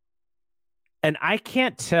 and I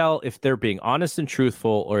can't tell if they're being honest and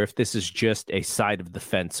truthful or if this is just a side of the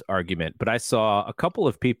fence argument, but I saw a couple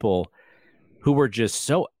of people who were just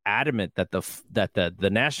so adamant that the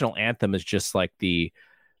national anthem is just like the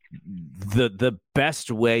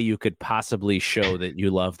best way you could possibly show that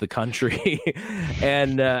you love the country.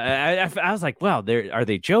 And I was like, wow, are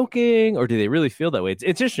they joking or do they really feel that way? It's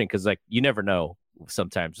interesting because like you never know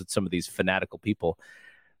sometimes with some of these fanatical people.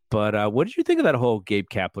 But what did you think of that whole Gabe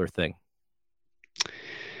Kapler thing?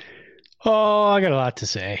 Oh, I got a lot to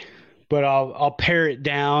say. But I'll pare it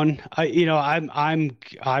down.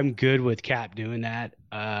 I'm good with Cap doing that.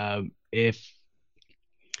 If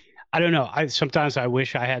I don't know, sometimes I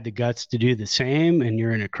wish I had the guts to do the same. And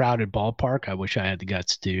you're in a crowded ballpark. I wish I had the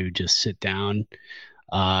guts to just sit down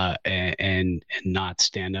and not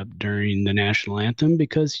stand up during the national anthem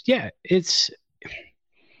because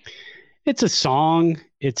it's a song.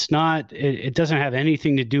 It's not, it doesn't have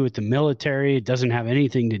anything to do with the military. It doesn't have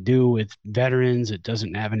anything to do with veterans. It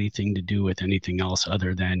doesn't have anything to do with anything else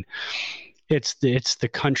other than it's the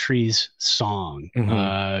country's song.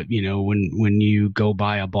 Mm-hmm. When you go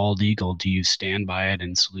by a bald eagle, do you stand by it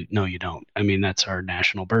and salute? No, you don't. I mean, that's our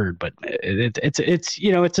national bird, but it's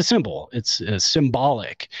a symbol. It's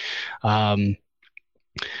symbolic. And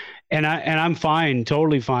I'm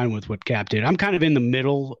totally fine with what Cap did. I'm kind of in the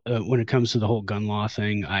middle when it comes to the whole gun law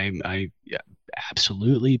thing. I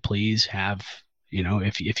absolutely please have,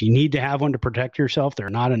 if you need to have one to protect yourself, there are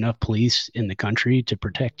not enough police in the country to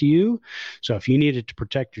protect you. So if you needed to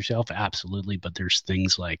protect yourself, absolutely. But there's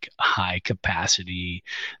things like high capacity,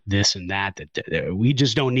 this and that we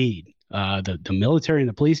just don't need. The military and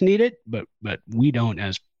the police need it, but we don't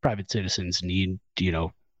as private citizens need,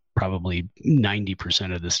 probably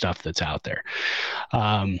 90% of the stuff that's out there.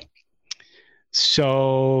 I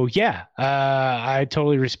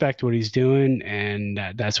totally respect what he's doing, and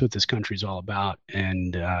that's what this country's all about.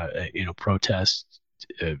 And, protest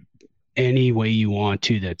any way you want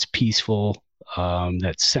to that's peaceful,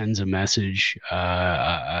 that sends a message,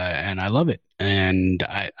 and I love it. And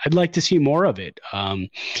I'd like to see more of it.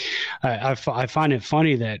 I find it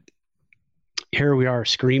funny that here we are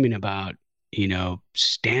screaming about,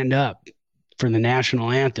 stand up for the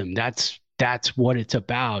national anthem. That's what it's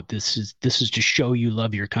about. This is to show you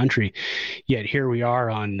love your country. Yet here we are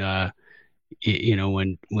on,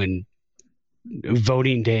 when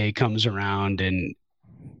voting day comes around and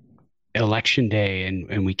election day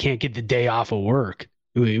and we can't get the day off of work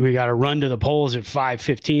we got to run to the polls at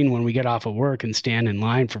 5:15 when we get off of work and stand in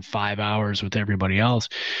line for 5 hours with everybody else.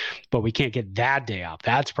 But we can't get that day off.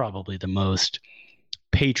 That's probably the most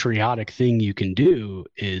patriotic thing you can do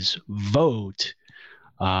is vote.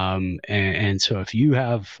 And so if you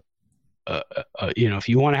have, if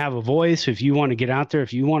you want to have a voice, if you want to get out there,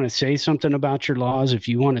 if you want to say something about your laws, if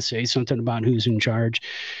you want to say something about who's in charge,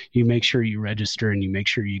 you make sure you register and you make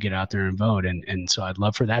sure you get out there and vote. And so I'd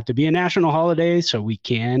love for that to be a national holiday so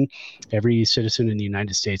every citizen in the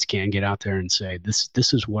United States can get out there and say,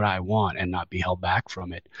 this is what I want and not be held back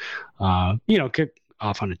from it.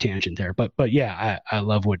 Off on a tangent there, but yeah, I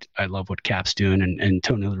love what Cap's doing, and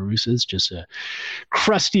Tony La Russa is just a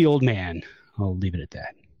crusty old man. I'll leave it at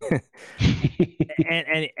that.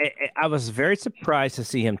 and I was very surprised to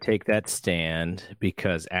see him take that stand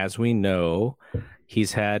because, as we know,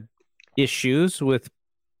 he's had issues with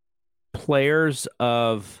players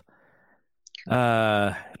of,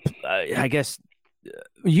 I guess,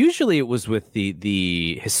 usually it was with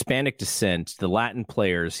the Hispanic descent, the Latin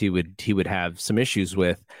players he would have some issues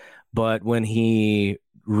with, but when he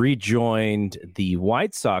rejoined the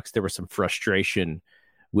White Sox, there was some frustration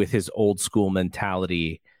with his old school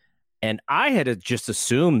mentality. And I had just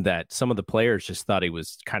assumed that some of the players just thought he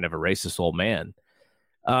was kind of a racist old man.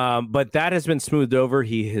 But that has been smoothed over.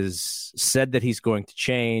 He has said that he's going to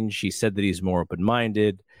change. He said that he's more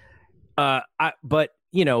open-minded. But,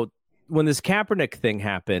 when this Kaepernick thing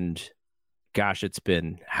happened, gosh, it's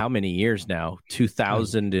been how many years now?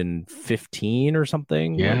 2015 or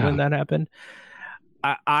something when that happened.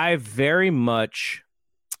 I very much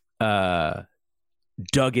dug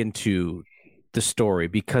into the story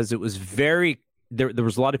because it was there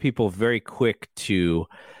was a lot of people very quick to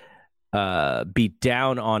be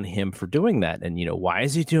down on him for doing that. And, why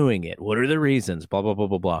is he doing it? What are the reasons? Blah, blah, blah,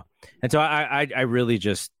 blah, blah. And so I really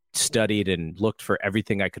just studied and looked for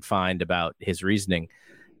everything I could find about his reasoning.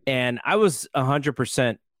 And I was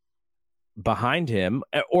 100% behind him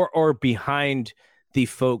or behind the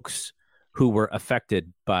folks who were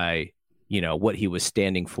affected by, what he was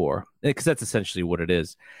standing for, because that's essentially what it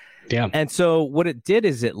is. Yeah. And so what it did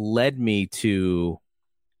is it led me to,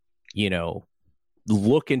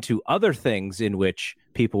 look into other things in which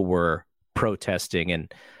people were protesting.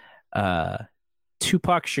 And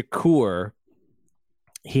Tupac Shakur,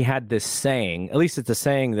 he had this saying, at least it's a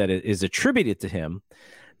saying that is attributed to him,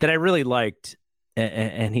 that I really liked.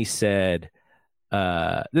 And he said,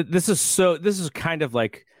 this is kind of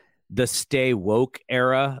like the stay woke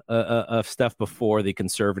era of stuff before the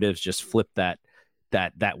conservatives just flipped that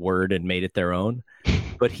word and made it their own.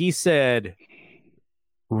 But he said,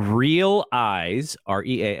 real eyes,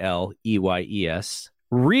 REALEYES,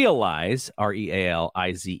 realize,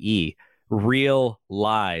 REALIZE, real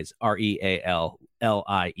lies, REALLIES.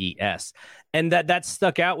 And that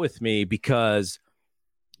stuck out with me because,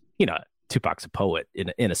 Tupac's a poet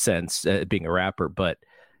in a sense, being a rapper, but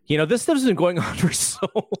this stuff's been going on for so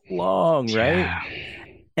long, right? Yeah.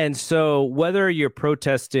 And so whether you're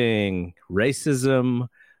protesting racism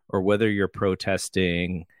or whether you're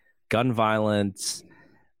protesting gun violence,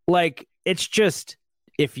 it's just,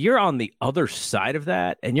 if you're on the other side of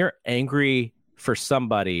that and you're angry for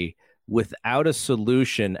somebody without a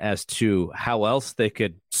solution as to how else they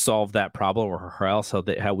could solve that problem or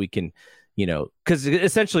how we can, because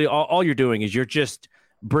essentially all you're doing is you're just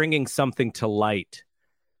bringing something to light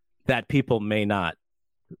that people may not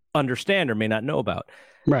understand or may not know about.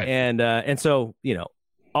 Right. And so,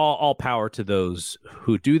 all power to those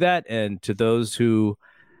who do that, and to those who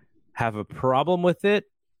have a problem with it.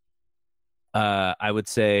 I would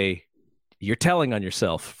say you're telling on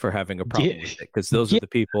yourself for having a problem with it, because those are the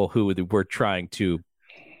people who we're trying to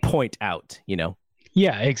point out,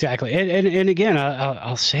 Yeah, exactly. And again,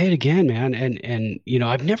 I'll say it again, man. And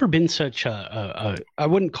I've never been such I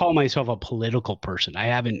wouldn't call myself a political person.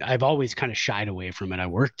 I've always kind of shied away from it. I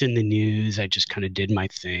worked in the news. I just kind of did my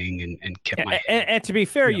thing and kept my and to be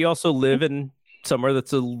fair, you also live in somewhere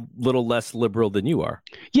that's a little less liberal than you are.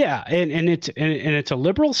 Yeah, and it's a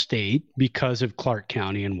liberal state because of Clark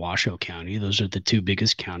County and Washoe County. Those are the two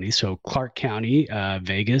biggest counties. So Clark County,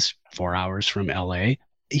 Vegas, 4 hours from LA.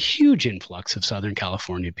 A huge influx of Southern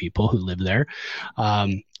California people who live there.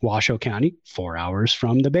 Washoe County, 4 hours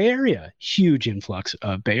from the Bay Area. Huge influx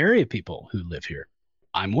of Bay Area people who live here.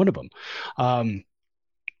 I'm one of them.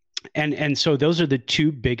 And so those are the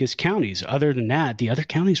two biggest counties. Other than that, the other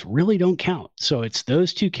counties really don't count. So it's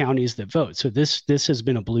those two counties that vote. So this has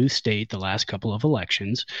been a blue state the last couple of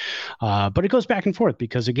elections. But it goes back and forth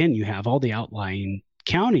because, again, you have all the outlying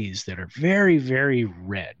counties that are very, very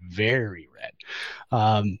red, very red.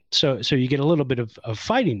 So you get a little bit of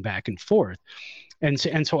fighting back and forth. And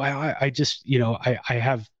so I just, I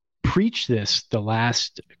have preached this the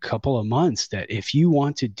last couple of months, that if you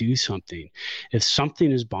want to do something, if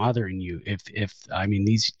something is bothering you, if I mean,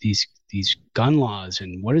 these gun laws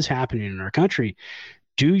and what is happening in our country,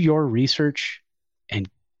 do your research and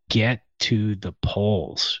get to the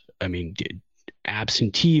polls. I mean,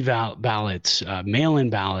 absentee ballots, mail-in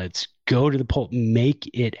ballots, go to the poll, make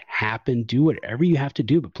it happen, do whatever you have to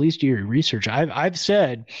do, but please do your research. I've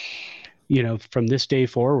said, from this day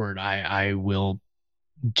forward, I will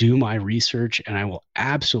do my research, and I will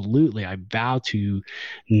I vow to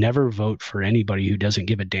never vote for anybody who doesn't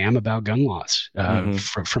give a damn about gun laws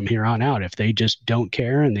from here on out. If they just don't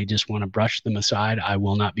care and they just want to brush them aside, I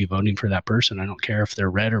will not be voting for that person. I don't care if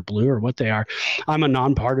they're red or blue or what they are. I'm a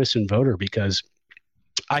nonpartisan voter because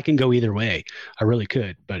I can go either way. I really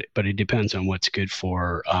could, but it depends on what's good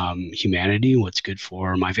for humanity, what's good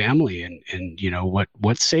for my family, and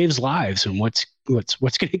what saves lives, and what's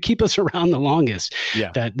going to keep us around the longest.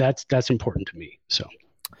 Yeah, that's important to me. So,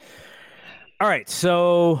 all right,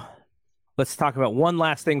 so let's talk about one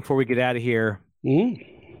last thing before we get out of here.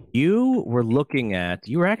 You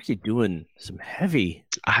were actually doing some heavy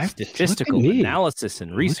statistical analysis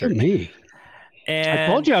and research. Look at me. And I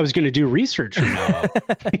told you I was going to do research from now on.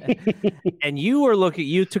 And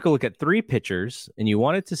you took a look at 3 pitchers, and you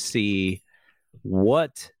wanted to see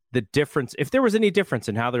what the difference, if there was any difference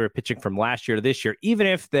in how they were pitching from last year to this year, even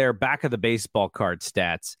if their back of the baseball card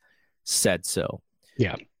stats said so.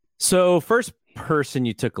 Yeah. So first person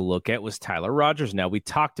you took a look at was Tyler Rogers. Now, we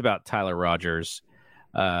talked about Tyler Rogers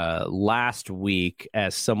last week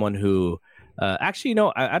as someone who actually,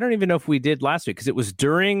 I don't even know if we did last week, because it was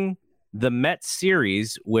during the Mets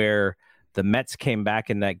series where the Mets came back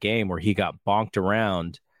in that game where he got bonked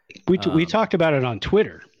around. We talked about it on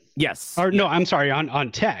Twitter. Yes. Or no, I'm sorry,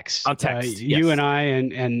 on text. On text. Yes. You and I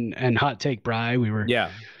and Hot Take Bry, we were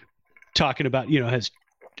talking about,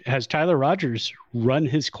 has Tyler Rogers run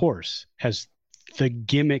his course? Has the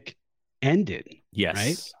gimmick ended? Yes.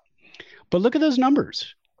 Right? But look at those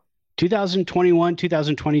numbers. 2021,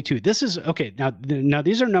 2022. This is okay. Now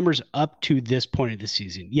these are numbers up to this point of the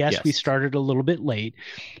season. Yes, we started a little bit late,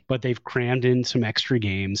 but they've crammed in some extra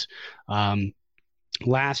games.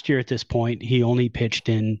 Last year at this point, he only pitched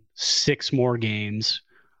in 6 more games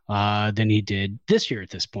than he did this year at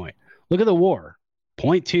this point. Look at the WAR,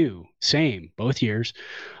 0.2, same both years.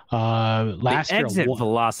 Last the exit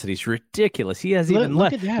velocity is ridiculous. He has even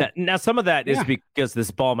look less. At that. Now, some of that is because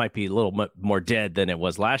this ball might be a little more dead than it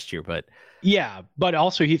was last year, but but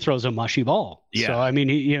also he throws a mushy ball. Yeah. So I mean,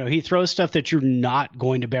 he throws stuff that you're not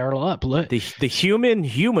going to barrel up. Look, the human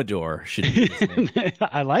humidor should be his name.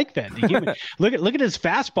 I like that. The human. look at his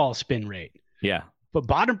fastball spin rate. Yeah. But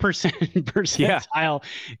bottom percentile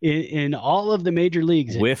in all of the major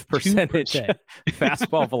leagues. Whiff percentage,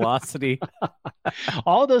 fastball velocity.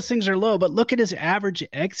 All those things are low, but look at his average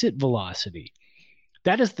exit velocity.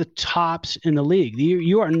 That is the tops in the league.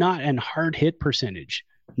 You are not in hard hit percentage,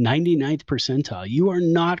 99th percentile. You are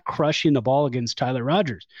not crushing the ball against Tyler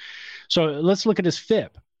Rogers. So let's look at his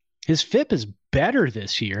FIP. His FIP is better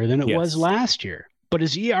this year than it was last year, but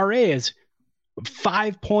his ERA is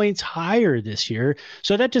 5 points higher this year.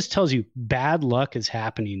 So that just tells you bad luck is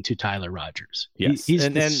happening to Tyler Rogers. Yes. He's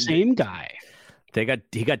the same guy. He got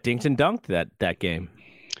dinked and dunked that game.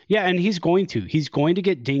 Yeah, and he's going to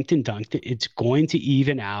get dinked and dunked. It's going to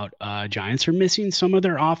even out. Giants are missing some of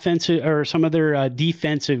their offensive or some of their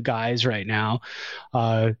defensive guys right now.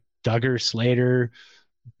 Duggar, Slater,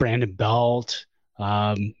 Brandon Belt.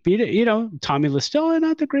 Tommy La Stella,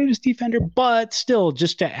 not the greatest defender, but still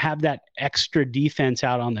just to have that extra defense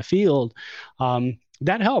out on the field,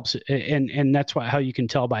 that helps. And that's how you can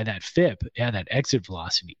tell by that FIP. Yeah, that exit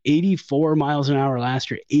velocity, 84 miles an hour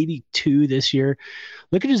last year, 82 this year.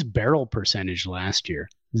 Look at his barrel percentage last year,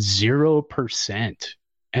 0%.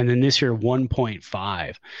 And then this year,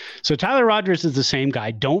 1.5. So Tyler Rogers is the same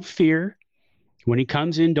guy. Don't fear. When he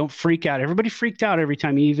comes in, don't freak out. Everybody freaked out every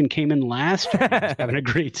time he even came in last year. He's having a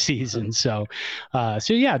great season. So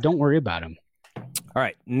don't worry about him. All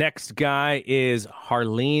right. Next guy is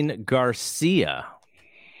Jarlin Garcia.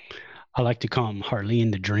 I like to call him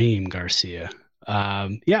Jarlin the Dream Garcia.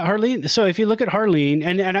 Jarlin. So if you look at Jarlin,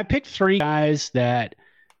 and I picked 3 guys that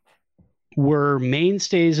were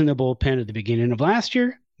mainstays in the bullpen at the beginning of last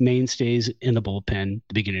year, mainstays in the bullpen at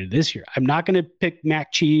the beginning of this year. I'm not going to pick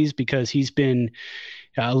Mac Cheese because he's been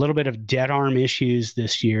a little bit of dead arm issues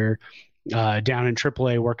this year, down in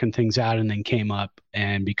AAA working things out, and then came up,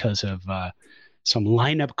 and because of some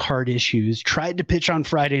lineup card issues, tried to pitch on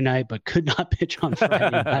Friday night, but could not pitch on Friday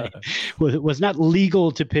night. Was not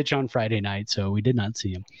legal to pitch on Friday night, so we did not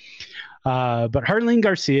see him. But Jarlin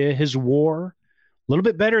Garcia, his WAR, a little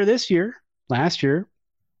bit better this year. Last year,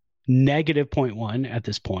 negative 0.1 at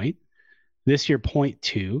this point. This year,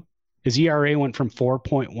 0.2. His ERA went from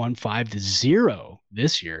 4.15 to 0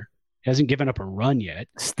 this year. Hasn't given up a run yet.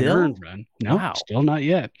 Still? Earned run. No, Wow. Still not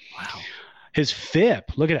yet. Wow. His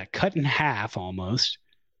FIP, look at that, cut in half almost.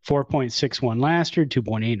 4.61 last year,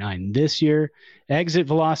 2.89 this year. Exit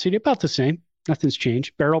velocity, about the same. Nothing's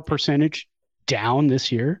changed. Barrel percentage, down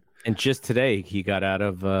this year. And just today, he got out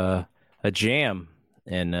of a jam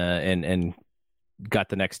and got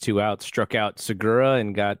the next 2 outs, struck out Segura,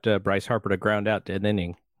 and got Bryce Harper to ground out to an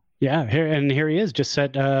inning. Yeah, here he is, just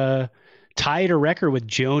set tied a record with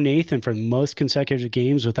Joe Nathan for the most consecutive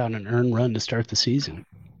games without an earned run to start the season.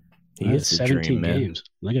 He is the 17 dream, man. games.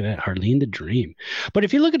 Look at that, Jarlin the Dream. But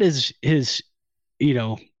if you look at his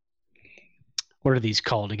what are these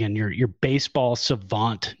called again? Your baseball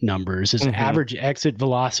savant numbers. His average exit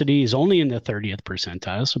velocity is only in the 30th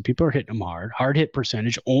percentile, so people are hitting him hard. Hard hit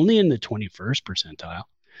percentage only in the 21st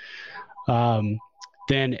percentile.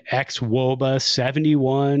 Then xWOBA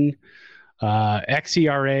 71,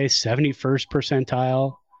 xERA 71st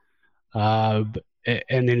percentile,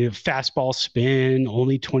 and then fastball spin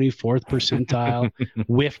only 24th percentile,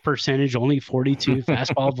 whiff percentage only 42,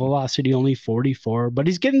 fastball velocity only 44. But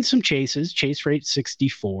he's getting some chases. Chase rate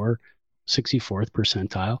 64, 64th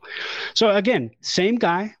percentile. So again, same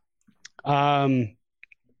guy.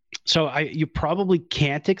 So you probably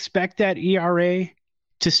can't expect that ERA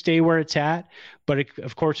to stay where it's at. But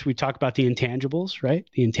of course, we talk about the intangibles, right?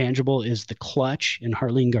 The intangible is the clutch, and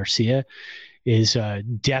Jarlin Garcia is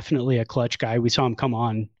definitely a clutch guy. We saw him come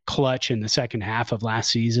on clutch in the second half of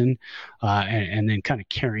last season, and then kind of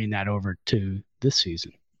carrying that over to this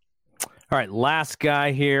season. All right, last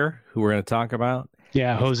guy here who we're going to talk about.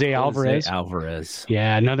 Yeah, Jose Alvarez.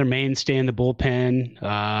 Yeah, another mainstay in the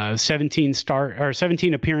bullpen.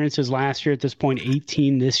 17 appearances last year at this point,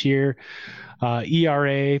 18 this year.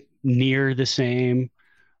 ERA near the same,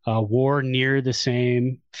 WAR near the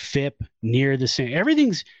same, FIP near the same.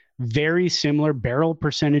 Everything's very similar. Barrel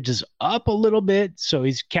percentage is up a little bit, so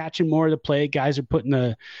he's catching more of the play. Guys are putting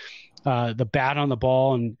the bat on the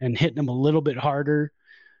ball and hitting them a little bit harder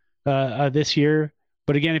this year.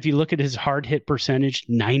 But again, if you look at his hard hit percentage,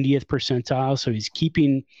 90th percentile, so he's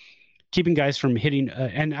keeping guys from hitting.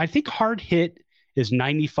 And I think hard hit is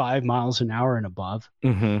 95 miles an hour and above.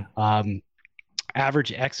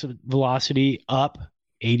 Average exit velocity up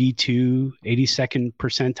 82nd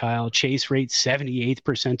percentile, chase rate 78th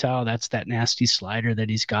percentile. That's that nasty slider that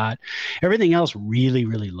he's got. Everything else really,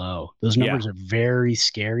 really low. Those numbers are very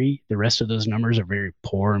scary. The rest of those numbers are very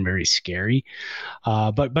poor and very scary.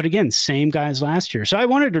 But again, same guys last year. So I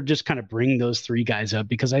wanted to just kind of bring those three guys up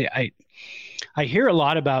because I hear a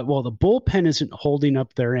lot about, well, the bullpen isn't holding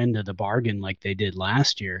up their end of the bargain like they did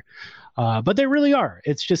last year. But they really are.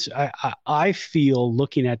 It's just I feel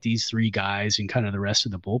looking at these three guys and kind of the rest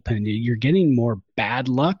of the bullpen, you're getting more bad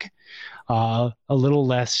luck, a little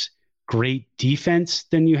less great defense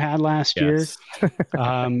than you had last year.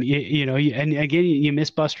 And again, you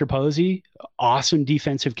miss Buster Posey, awesome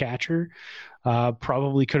defensive catcher.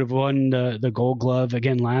 Probably could have won the Gold Glove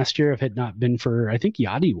again last year if it had not been for, I think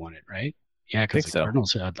Yadi won it, right? Yeah, because the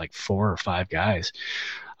Cardinals had like 4 or 5 guys.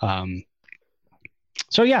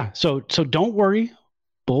 So don't worry.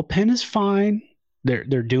 Bullpen is fine. They're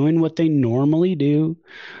doing what they normally do.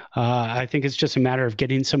 I think it's just a matter of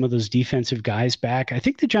getting some of those defensive guys back. I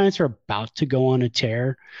think the Giants are about to go on a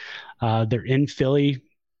tear. They're in Philly,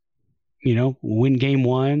 win game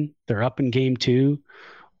 1. They're up in game 2.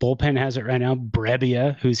 Bullpen has it right now.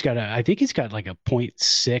 Brebbia, who's got I think he's got like a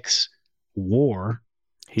 0.6 WAR.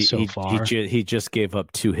 He just gave up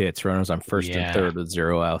 2 hits, runners on first and third with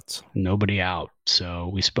 0 outs. Nobody out. So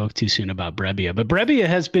we spoke too soon about Brebbia. But Brebbia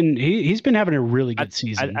has been he's been having a really good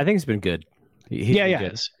season. I think he's been good.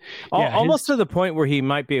 Good. Almost to the point where he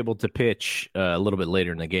might be able to pitch a little bit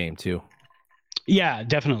later in the game too. Yeah,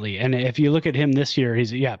 definitely. And if you look at him this year,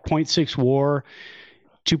 he's 0.6 WAR,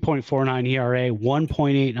 2.49 ERA,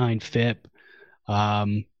 1.89 FIP.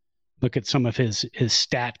 Look at some of his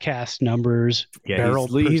StatCast numbers. Yeah,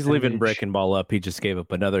 he's leaving brick and ball up. He just gave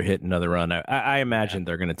up another hit, another run. I imagine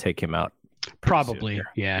they're going to take him out. Probably,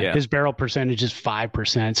 yeah. His barrel percentage is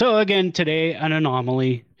 5%. So again, today, an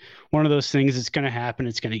anomaly. One of those things that's going to happen.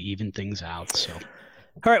 It's going to even things out. So,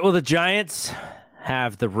 all right. Well, the Giants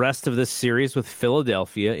have the rest of this series with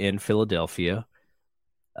Philadelphia in Philadelphia.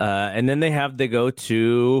 And then they go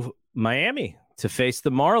to Miami to face the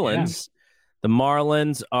Marlins. The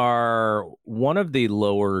Marlins are one of the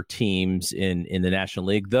lower teams in the National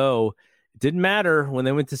League, though it didn't matter when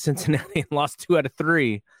they went to Cincinnati and lost 2 out of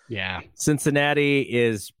 3. Yeah. Cincinnati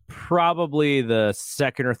is probably the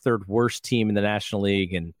second or third worst team in the National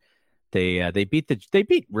League, and they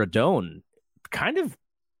beat Rodon kind of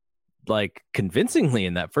like convincingly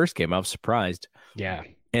in that first game. I was surprised. Yeah.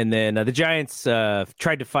 And then the Giants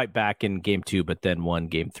tried to fight back in game 2, but then won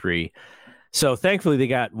game 3. So thankfully they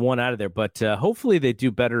got one out of there, but hopefully they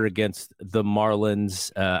do better against the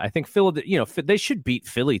Marlins. I think Philly, they should beat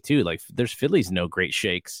Philly too. Like Philly's no great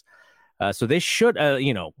shakes. So they should,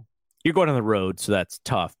 you're going on the road, so that's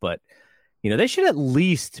tough, but they should at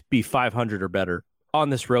least be 500 or better on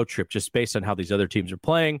this road trip, just based on how these other teams are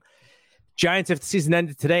playing. Giants, if the season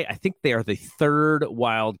ended today, I think they are the 3rd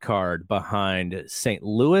wild card behind St.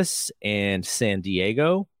 Louis and San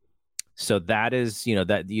Diego. So that is,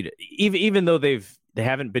 even though they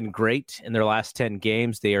haven't been great in their last 10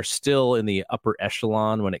 games, they are still in the upper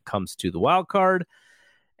echelon when it comes to the wild card.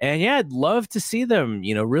 And yeah, I'd love to see them,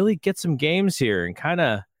 really get some games here and kind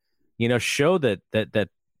of, show that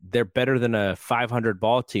they're better than a 500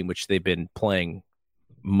 ball team, which they've been playing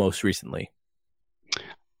most recently.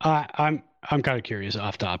 I'm kind of curious,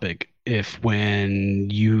 off topic, if when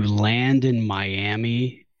you land in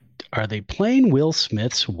Miami, are they playing Will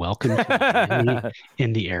Smith's Welcome to Miami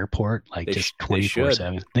in the airport, like just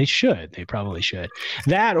 24/7? They should. They probably should.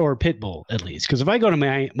 That or Pitbull, at least. Because if I go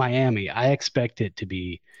to Miami, I expect it to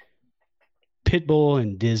be Pitbull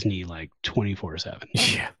and Disney like 24/7.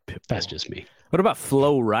 Yeah, Pitbull. That's just me. What about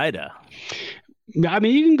Flo Rida? I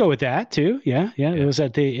mean, you can go with that too. Yeah. It was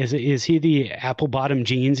at is he the apple bottom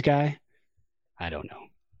jeans guy? I don't know.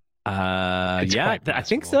 I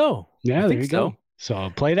think so. Yeah, there you go.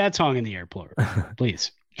 So play that song in the airport,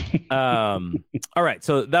 please. All right.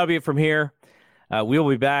 So that'll be it from here. We will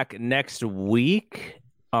be back next week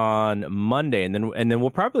on Monday, and then we're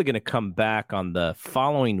probably going to come back on the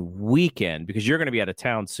following weekend because you're going to be out of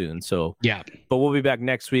town soon. So yeah, but we'll be back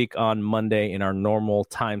next week on Monday in our normal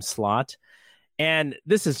time slot. And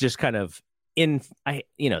this is just kind of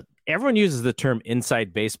everyone uses the term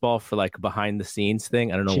inside baseball for like behind the scenes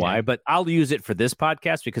thing. I don't know why, but I'll use it for this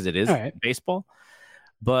podcast because it is baseball.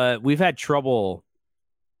 But we've had trouble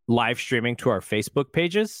live streaming to our Facebook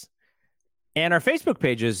pages. And our Facebook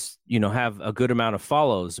pages, have a good amount of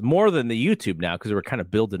follows, more than the YouTube now, because we're kind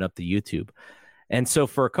of building up the YouTube. And so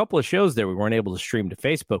for a couple of shows there, we weren't able to stream to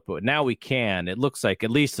Facebook, but now we can. It looks like,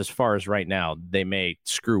 at least as far as right now, they may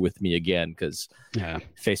screw with me again because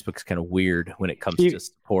Facebook's kind of weird when it comes to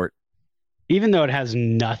support. Even though it has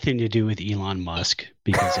nothing to do with Elon Musk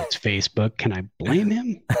because it's Facebook, can I blame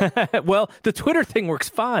him? Well, the Twitter thing works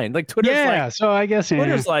fine. Like Twitter's so I guess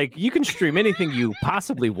Twitter's like you can stream anything you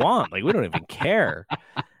possibly want. Like we don't even care.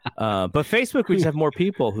 But Facebook, we just have more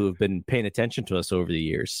people who have been paying attention to us over the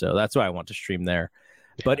years, so that's why I want to stream there.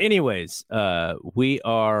 But anyways, we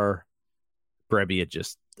are. Brebbia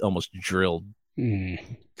just almost drilled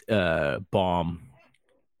bomb.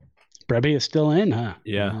 Brebbia is still in, huh?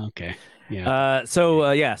 Yeah. Okay. Yeah.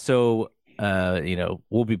 So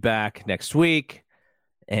we'll be back next week,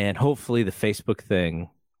 and hopefully the Facebook thing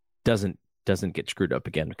doesn't get screwed up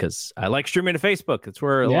again because I like streaming to Facebook. That's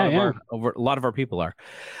where a lot of our people are.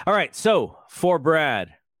 All right. So for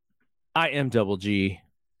Brad, I am Double G.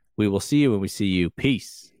 We will see you when we see you.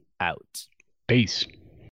 Peace out. Peace.